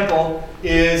example,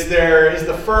 is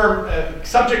the firm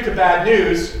subject to bad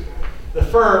news? Is the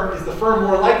firm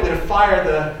more likely to fire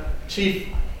the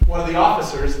one of the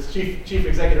officers, the chief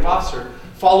executive officer,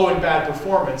 following bad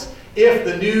performance, if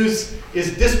the news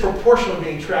is disproportionately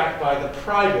being tracked by the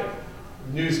private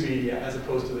news media as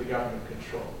opposed to the government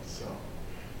control? So,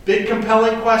 big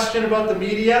compelling question about the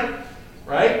media,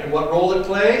 right, and what role it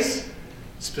plays.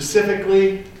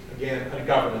 Specifically, again, a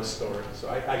governance story. So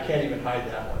I can't even hide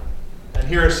that one. And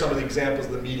here are some of the examples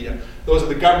of the media. Those are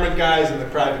the government guys and the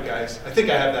private guys. I think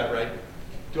I have that right.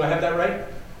 Do I have that right?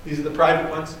 These are the private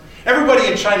ones. Everybody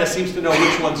in China seems to know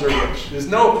which ones are which. There's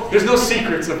no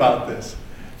secrets about this.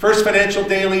 First Financial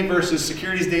Daily versus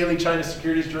Securities Daily, China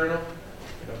Securities Journal.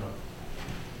 I don't know.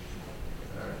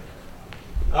 All right.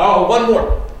 Oh, one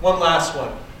more. One last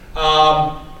one.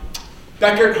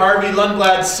 Beckert, Harvey,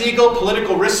 Lundblad, Siegel,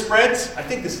 Political Risk Spreads. I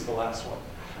think this is the last one.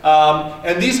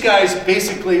 And these guys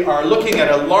basically are looking at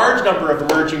a large number of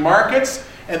emerging markets,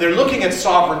 and they're looking at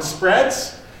sovereign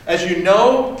spreads. As you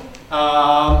know,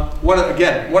 one of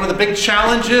the big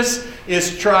challenges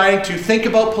is trying to think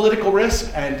about political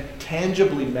risk and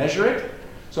tangibly measure it.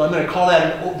 So I'm going to call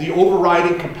that the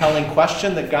overriding compelling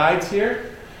question that guides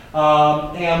here.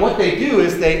 And what they do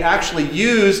is they actually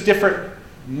use different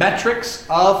metrics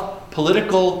of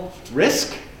political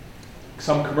risk,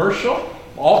 some commercial,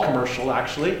 all commercial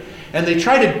actually, and they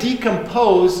try to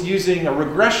decompose using a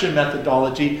regression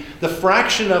methodology the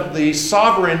fraction of the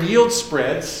sovereign yield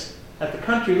spreads at the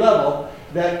country level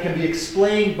that can be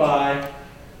explained by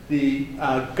the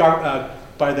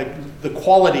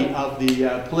quality of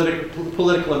the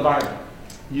political environment,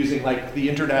 using like the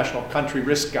International Country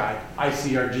Risk Guide,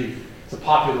 ICRG. It's a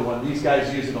popular one. These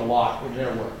guys use it a lot in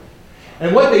their work.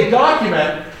 And what they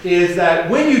document is that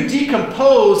when you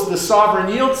decompose the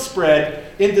sovereign yield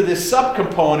spread into this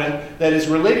subcomponent that is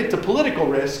related to political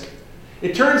risk,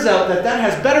 it turns out that that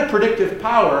has better predictive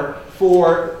power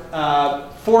for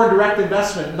foreign direct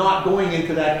investment not going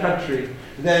into that country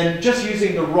than just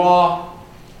using the raw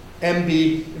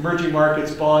MB, Emerging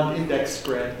Markets Bond Index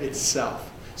spread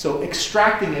itself. So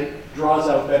extracting it draws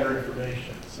out better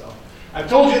information. So I've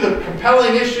told you the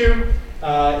compelling issue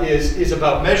is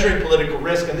about measuring political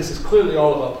risk, and this is clearly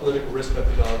all about political risk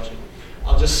methodology.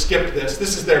 I'll just skip this.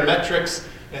 This is their metrics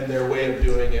and their way of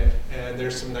doing it, and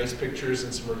there's some nice pictures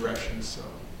and some regressions. So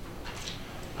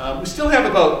we still have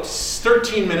about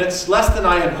 13 minutes, less than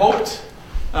I had hoped,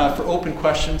 for open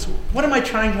questions. What am I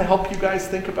trying to help you guys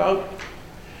think about?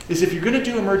 Is if you're going to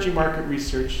do emerging market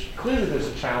research, clearly there's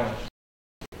a challenge.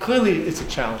 Clearly it's a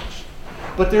challenge.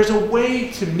 But there's a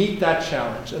way to meet that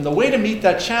challenge. And the way to meet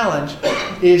that challenge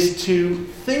is to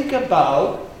think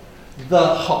about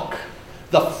the hook,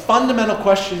 the fundamental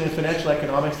question in financial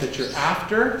economics that you're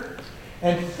after,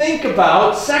 and think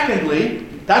about, secondly,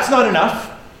 that's not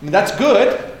enough. I mean, that's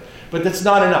good, but that's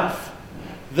not enough.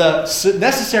 The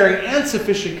necessary and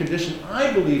sufficient condition,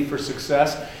 I believe, for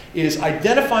success is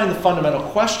identifying the fundamental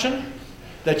question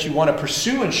that you want to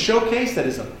pursue and showcase, that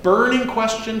is a burning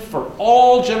question for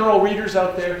all general readers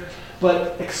out there,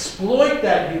 but exploit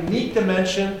that unique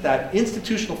dimension, that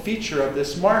institutional feature of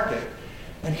this market.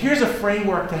 And here's a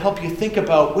framework to help you think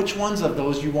about which ones of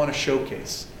those you want to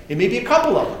showcase. It may be a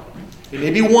couple of them. It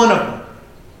may be one of them.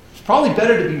 It's probably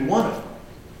better to be one of them,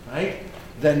 right,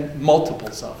 than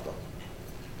multiples of them.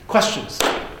 Questions?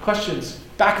 Questions?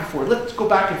 Back and forth. Let's go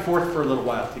back and forth for a little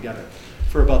while together.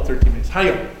 For about 13 minutes. How are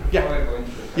you? Yeah. Before I go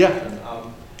into the question,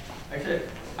 actually,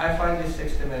 I find these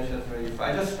 6 dimensions very useful.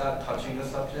 I just start touching the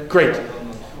subject. Great. So I don't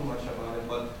know too much about it,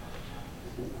 but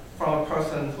from a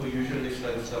person who usually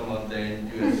studies the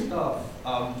mundane US stuff,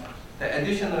 the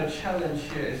additional challenge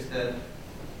here is that,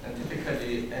 and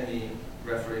typically any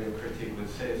referee or critic would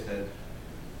say, is that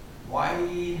why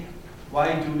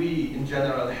do we in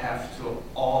general have to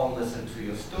all listen to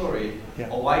your story? Yeah.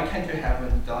 Or why can't you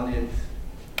haven't done it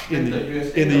In with the- the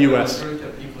US in the income US. majority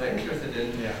of people are interested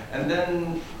in. Yeah. And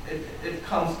then it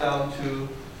comes down to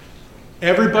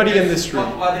Everybody in this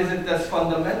room. what is it that's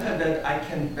fundamental that I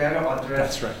can better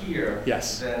address That's right. here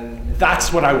Yes. than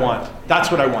That's what I want.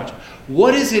 That's what I want.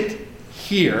 What is it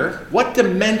here? What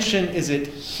dimension is it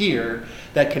here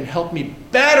that can help me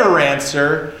better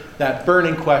answer that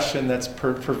burning question that's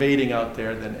pervading out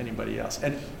there than anybody else?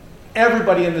 And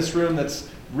everybody in this room that's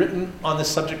written on this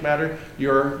subject matter,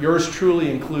 yours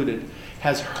truly included,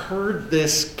 has heard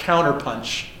this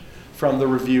counterpunch from the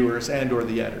reviewers and or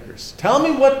the editors. Tell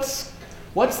me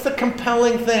what's the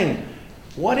compelling thing?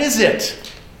 What is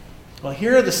it? Well,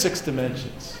 here are the 6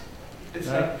 dimensions. It's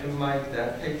Right. like in my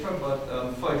paper,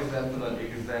 but for example, and I know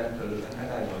it's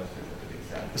a good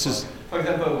example. This is- For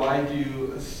example, why do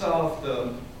you solve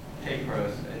the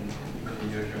papers in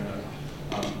your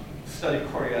journal study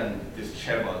Korean, this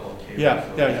chaebol or cable, Yeah, so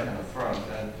yeah, these yeah. kind of firms,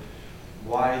 and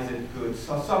why is it good?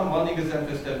 So one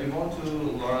example is that we want to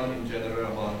learn in general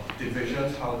about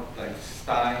divisions, how like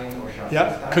Stein or Shasta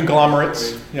Yeah, Stein conglomerates.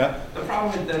 operate. Yeah. The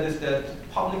problem with that is that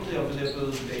publicly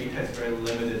available data is very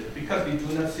limited because we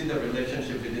do not see the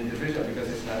relationship within division because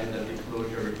it's not in the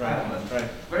disclosure requirement. Right.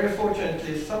 Very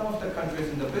fortunately, some of the countries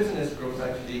in the business groups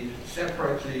actually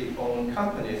separately own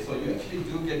companies, so you actually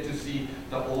do get to see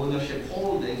the ownership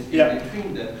holdings Yeah. in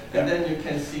between them, Yeah. and then you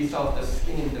can see some of the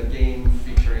skin in the game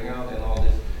featuring out and all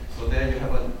this. So there you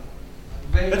have a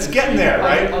very It's getting there,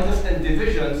 right? Understand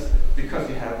divisions because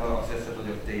you have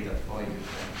accessibility of data for you.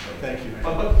 Thank you.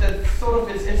 But that sort of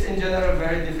it's in general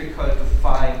very difficult to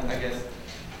find, I guess,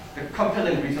 the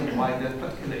compelling reason why that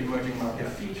particular emerging market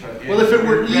feature is. Well, if it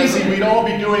were easy, relevant. we'd all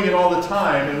be doing it all the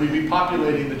time, and we'd be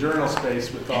populating the journal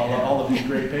space with all of these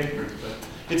great papers. But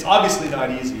it's obviously not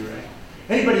easy, right?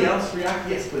 Anybody else react?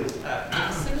 Yes, please.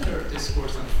 A similar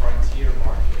discourse on frontier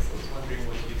markets. I was wondering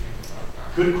what you think about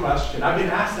that. Good question. I've been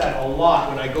asked that a lot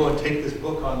when I go and take this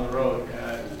book on the road.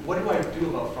 What do I do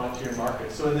about frontier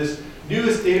markets? So in this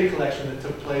newest data collection that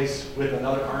took place with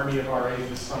another army of RAs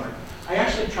this summer, I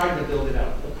actually tried to build it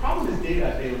out. The problem is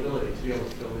data availability to be able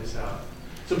to fill this out.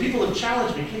 So people have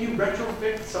challenged me, can you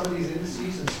retrofit some of these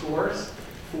indices and scores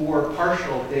for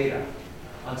partial data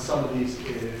on some of these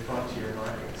frontier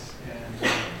markets?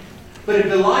 And, but it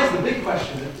belies the big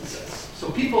question.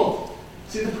 So people,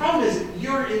 see the problem is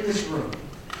you're in this room.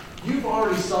 You've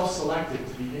already self-selected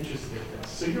to be interested in this.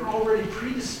 So you're already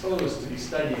predisposed to be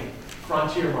studying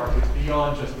frontier markets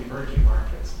beyond just emerging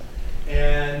markets.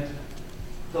 And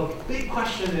the big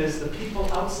question is the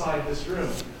people outside this room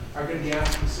are going to be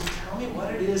asking, so tell me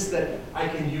what it is that I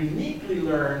can uniquely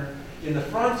learn in the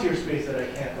frontier space that I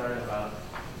can't learn about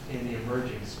in the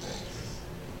emerging space.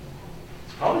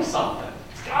 It's probably something.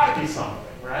 It's got to be something,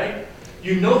 right?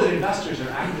 You know that investors are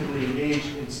actively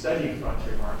engaged in studying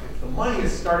frontier markets. The money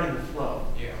is starting to flow.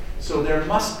 Yeah. So there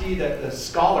must be that the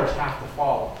scholars have to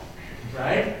follow,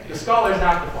 right? The scholars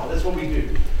have to follow. That's what we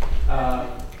do.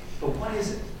 But what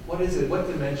is it? What is it? What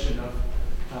dimension of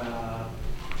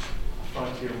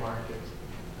frontier market?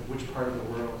 Of which part of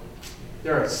the world?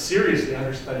 There are seriously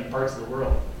understudied parts of the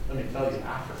world. Let me tell you,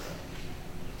 Africa,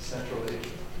 Central Asia,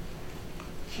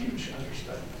 huge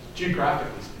understudy,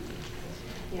 geographically speaking.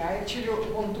 Yeah, I actually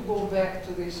want to go back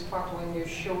to this part when you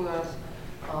showed us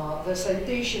the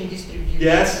citation distribution,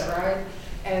 Yes. right?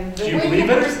 And the Do you way believe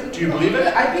present- it? Do you believe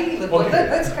it? I believe it, but Okay.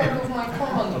 that's kind of my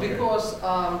comment Okay. because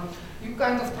you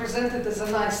kind of present it as a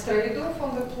nice trade-off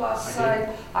on the plus I side.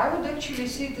 I would actually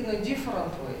see it in a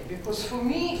different way because for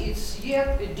me it's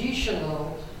yet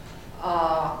additional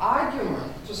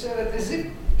argument to say that as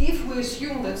if we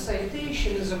assume that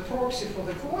citation is a proxy for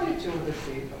the quality of the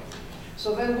paper,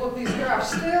 so then what this graph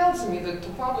tells me that to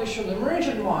publish on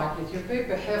emerging market, your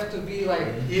paper have to be like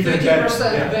Even 30%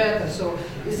 better, yeah. better. So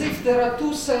as if there are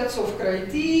two sets of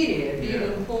criteria being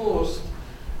Yeah. imposed.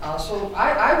 So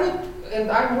I would,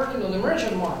 and I'm working on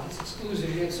emerging markets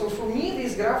exclusively, so for me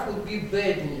this graph would be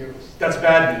bad news. That's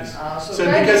bad news. So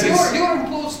because it's, you're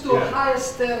imposed to Yeah. higher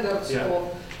standards Yeah.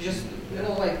 of just,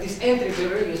 like this entry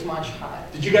barrier is much higher.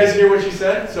 did you guys hear what she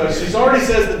said? So she's already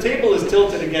says the table is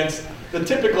tilted against the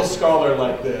typical scholar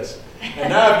like this. And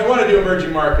now if you want to do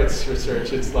emerging markets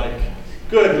research, it's like,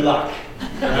 good luck,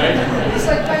 right? It's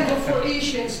like kind of for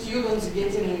Asian students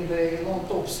getting in the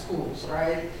top schools,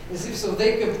 right? As if so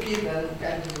they compete and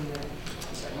kind of in the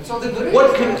so the barrier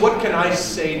What can I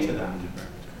say to that?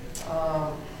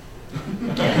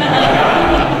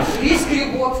 risk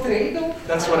reward trade-off?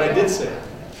 That's what I did say.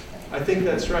 I think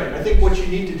that's right. I think what you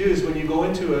need to do is when you go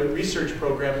into a research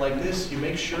program like this, you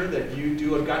make sure that you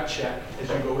do a gut check as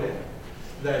you go in,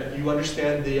 that you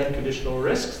understand the unconditional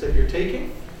risks that you're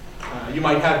taking, You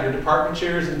might have your department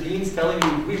chairs and deans telling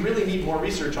you, we really need more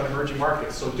research on emerging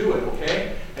markets, so do it,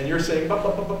 okay? And you're saying, but.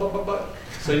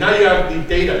 So now you have the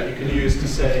data you can use to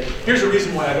say, here's a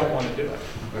reason why I don't want to do it.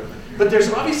 But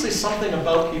there's obviously something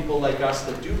about people like us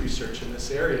that do research in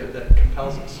this area that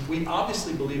compels us. We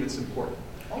obviously believe it's important.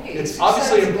 Okay, It's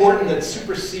obviously important that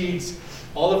supersedes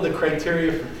all of the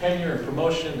criteria for tenure and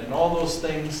promotion and all those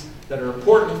things that are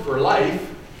important for life.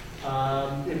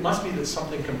 It must be that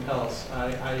something compels.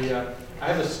 I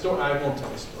have a story. I won't tell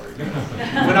the story.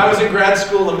 When I was in grad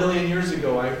school a million years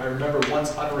ago, I remember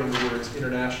once uttering the words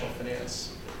international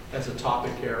finance as a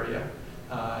topic area,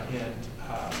 and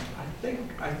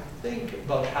I think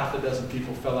about half a dozen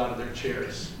people fell out of their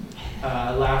chairs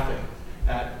laughing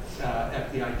at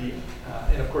the idea.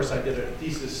 And of course, I did a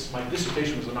thesis. My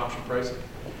dissertation was on option pricing,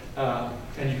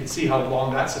 and you can see how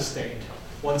long that sustained.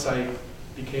 Once I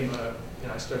became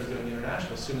I started doing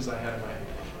international as soon as I had my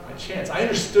chance. I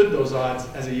understood those odds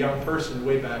as a young person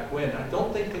way back when. I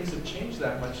don't think things have changed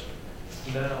that much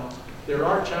now. There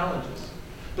are challenges.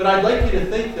 But I'd like you to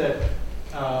think that,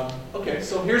 okay,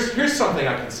 so here's something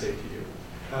I can say to you.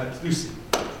 Lucy,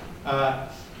 I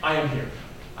am here.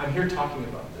 I'm here talking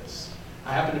about this.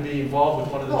 I happen to be involved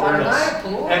with one of the journalists.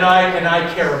 And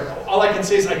I care. All I can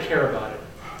say is I care about it.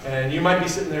 And you might be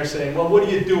sitting there saying, well, what are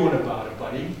you doing about it,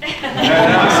 buddy? And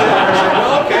I'm sitting there saying,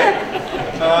 well, okay.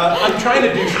 I'm trying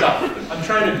to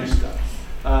do stuff.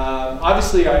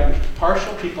 Obviously, I'm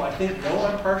partial. People, I think, know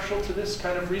I'm partial to this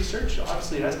kind of research.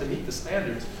 Obviously, it has to meet the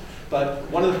standards. But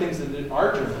one of the things that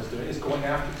our journal is doing is going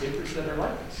after papers that are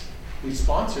like this. We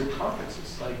sponsored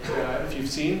conferences. Like, if you've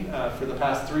seen, for the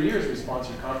past 3 years, we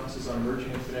sponsored conferences on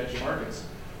emerging and financial markets.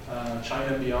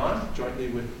 China and Beyond, jointly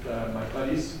with my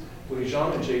buddies, Wei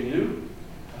Zhang and Jay Liu,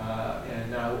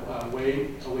 and now Wei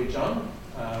Zhang.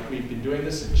 We've been doing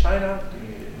this in China,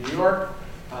 doing it in New York.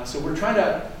 So we're trying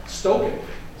to stoke it.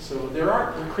 So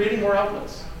we're creating more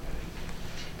outlets.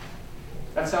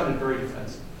 That sounded very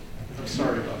defensive. I'm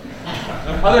sorry about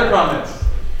that. Other comments,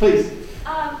 please.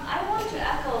 I want to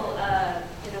echo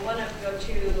one of your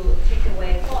two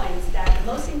takeaway points that the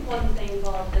most important thing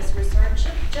for this research,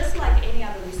 just like any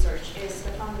other research, is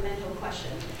the fundamental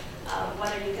question.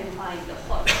 Whether you can find the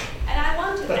hook. And I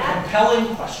want to add...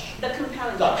 Compelling question. The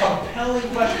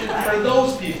compelling question for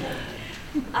those people.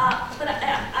 But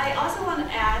I also want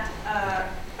to add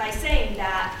by saying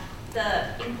that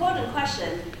the important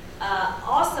question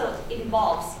also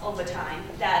involves over time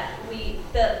that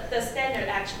the standard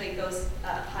actually goes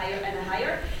higher and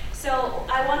higher. So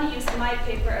I want to use my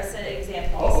paper as an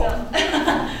example. So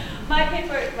my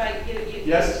paper, right?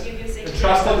 Yes. You using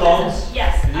trusted loans.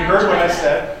 Yes. And you heard what I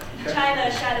said. China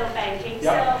shadow banking.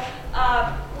 Yep.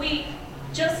 So we,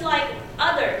 just like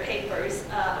other papers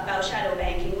about shadow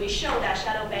banking, we show that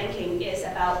shadow banking is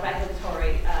about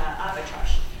regulatory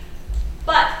arbitrage.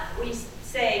 But we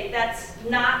say that's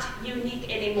not unique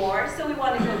anymore, so we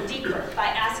want to go deeper by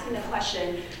asking the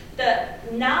question, the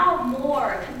now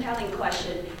more compelling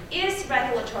question, is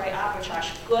regulatory arbitrage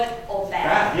good or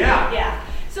bad? Yeah.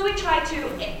 So we try to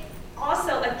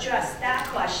also address that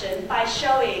question by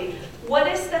showing what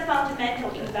is the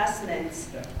fundamental investments,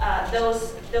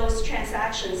 those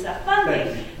transactions are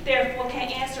funding, therefore can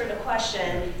answer the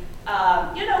question,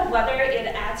 whether it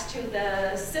adds to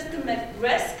the systemic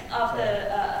risk of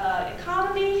the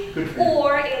economy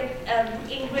or it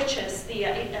enriches the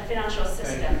financial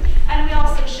system. And we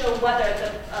also show whether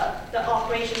the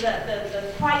operation,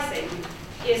 the pricing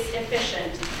is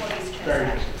efficient for these transactions. Very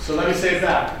good. So let me say it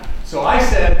back. So I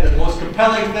said the most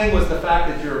compelling thing was the fact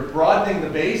that you're broadening the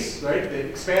base, right?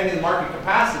 Expanding the market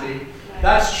capacity. Right.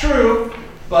 That's true,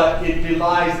 but it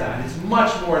belies that. It's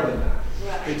much more than that.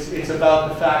 Right. It's about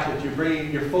the fact that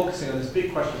you're focusing on this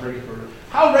big question of regulatory.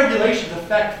 How regulations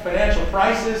affect financial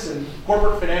prices and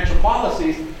corporate financial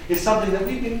policies is something that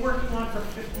we've been working on for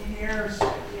 50 years.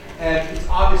 And it's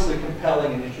obviously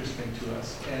compelling and interesting to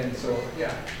us. And so,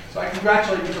 yeah. So I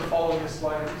congratulate you for following this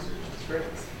line of research. It's great.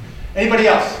 Anybody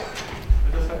else?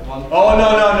 I just have one. Oh,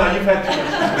 no. You've had too much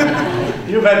time.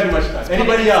 You've had too much time.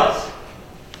 Anybody else?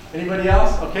 Anybody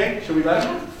else? Okay. Should we let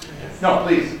him? No,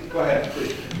 please. Go ahead,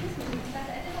 please. I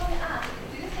just want to ask,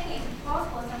 do you think it's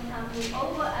possible sometimes we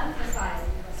overemphasize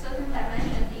certain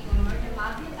dimensions in emerging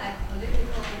markets, like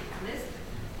political risk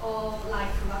or like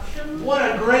corruption? What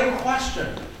a great question.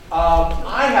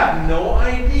 I have no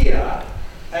idea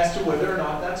as to whether or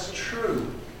not that's true.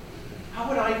 How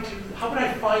would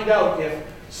I find out if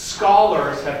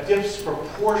scholars have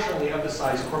disproportionately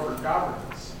emphasized corporate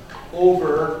governance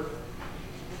over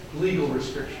legal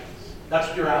restrictions? That's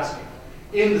what you're asking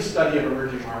in the study of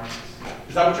emerging markets.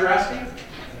 Is that what you're asking?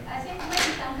 I think maybe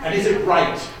sometimes. And is it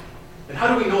right? And how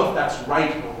do we know if that's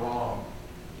right or wrong?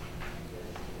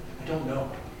 I don't know.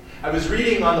 I was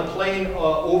reading on the plane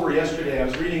over yesterday, I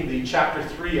was reading the chapter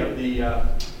 3 of the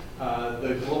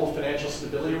Global Financial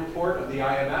Stability Report of the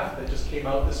IMF that just came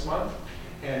out this month.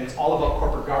 And it's all about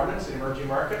corporate governance in emerging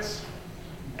markets.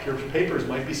 Your papers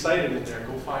might be cited in there,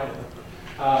 go find them.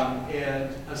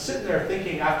 And I'm sitting there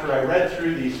thinking, after I read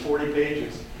through these 40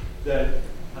 pages, that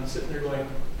I'm sitting there going,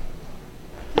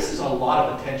 this is a lot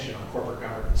of attention on corporate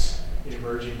governance in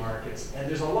emerging markets. And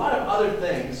there's a lot of other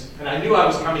things, and I knew I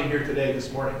was coming here today,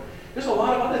 this morning. There's a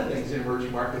lot of other things in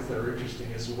emerging markets that are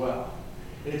interesting as well.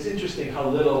 And it's interesting how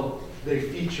little they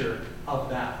feature of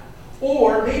that.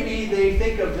 Or maybe they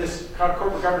think of this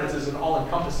corporate governance as an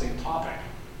all-encompassing topic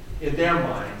in their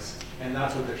minds, and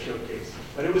that's what they're showcasing.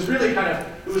 But it was really kind of,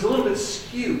 it was a little bit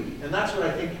skewed, and that's what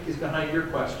I think is behind your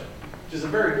question, which is a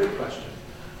very good question.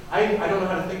 I don't know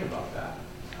how to think about that.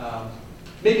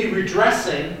 Maybe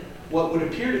redressing what would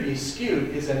appear to be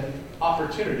skewed is an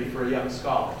opportunity for a young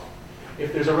scholar.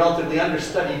 If there's a relatively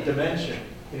understudied dimension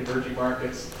in emerging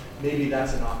markets, maybe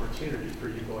that's an opportunity for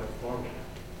you going forward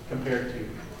compared to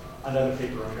another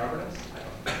paper on governance.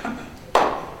 I don't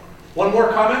know. One more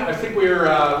comment. I think we've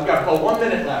got about 1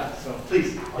 minute left, so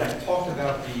please. I talked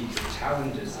about the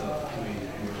challenges of doing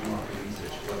emerging market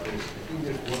research, but I think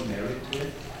there's one merit to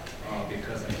it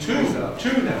because I think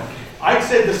two now. I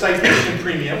said the citation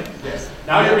premium. Yes.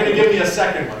 Now you're going to give me a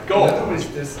second one. Go. In other words,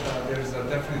 there's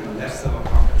definitely less of a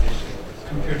competition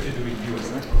compared to doing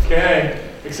US. Okay.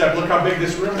 Except look how big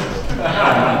this room is.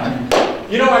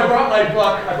 You know, I brought my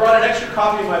book. I brought an extra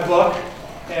copy of my book.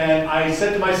 And I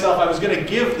said to myself I was going to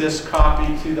give this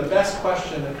copy to the best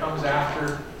question that comes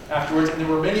afterwards. And there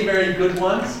were many very good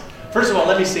ones. First of all,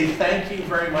 let me say thank you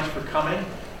very much for coming.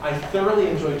 I thoroughly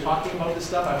enjoyed talking about this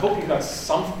stuff. I hope you got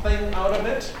something out of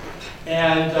it.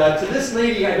 And to this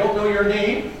lady, I don't know your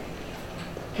name.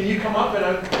 Can you come up and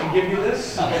I can give you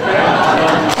this? Okay.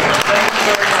 Thank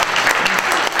you very much.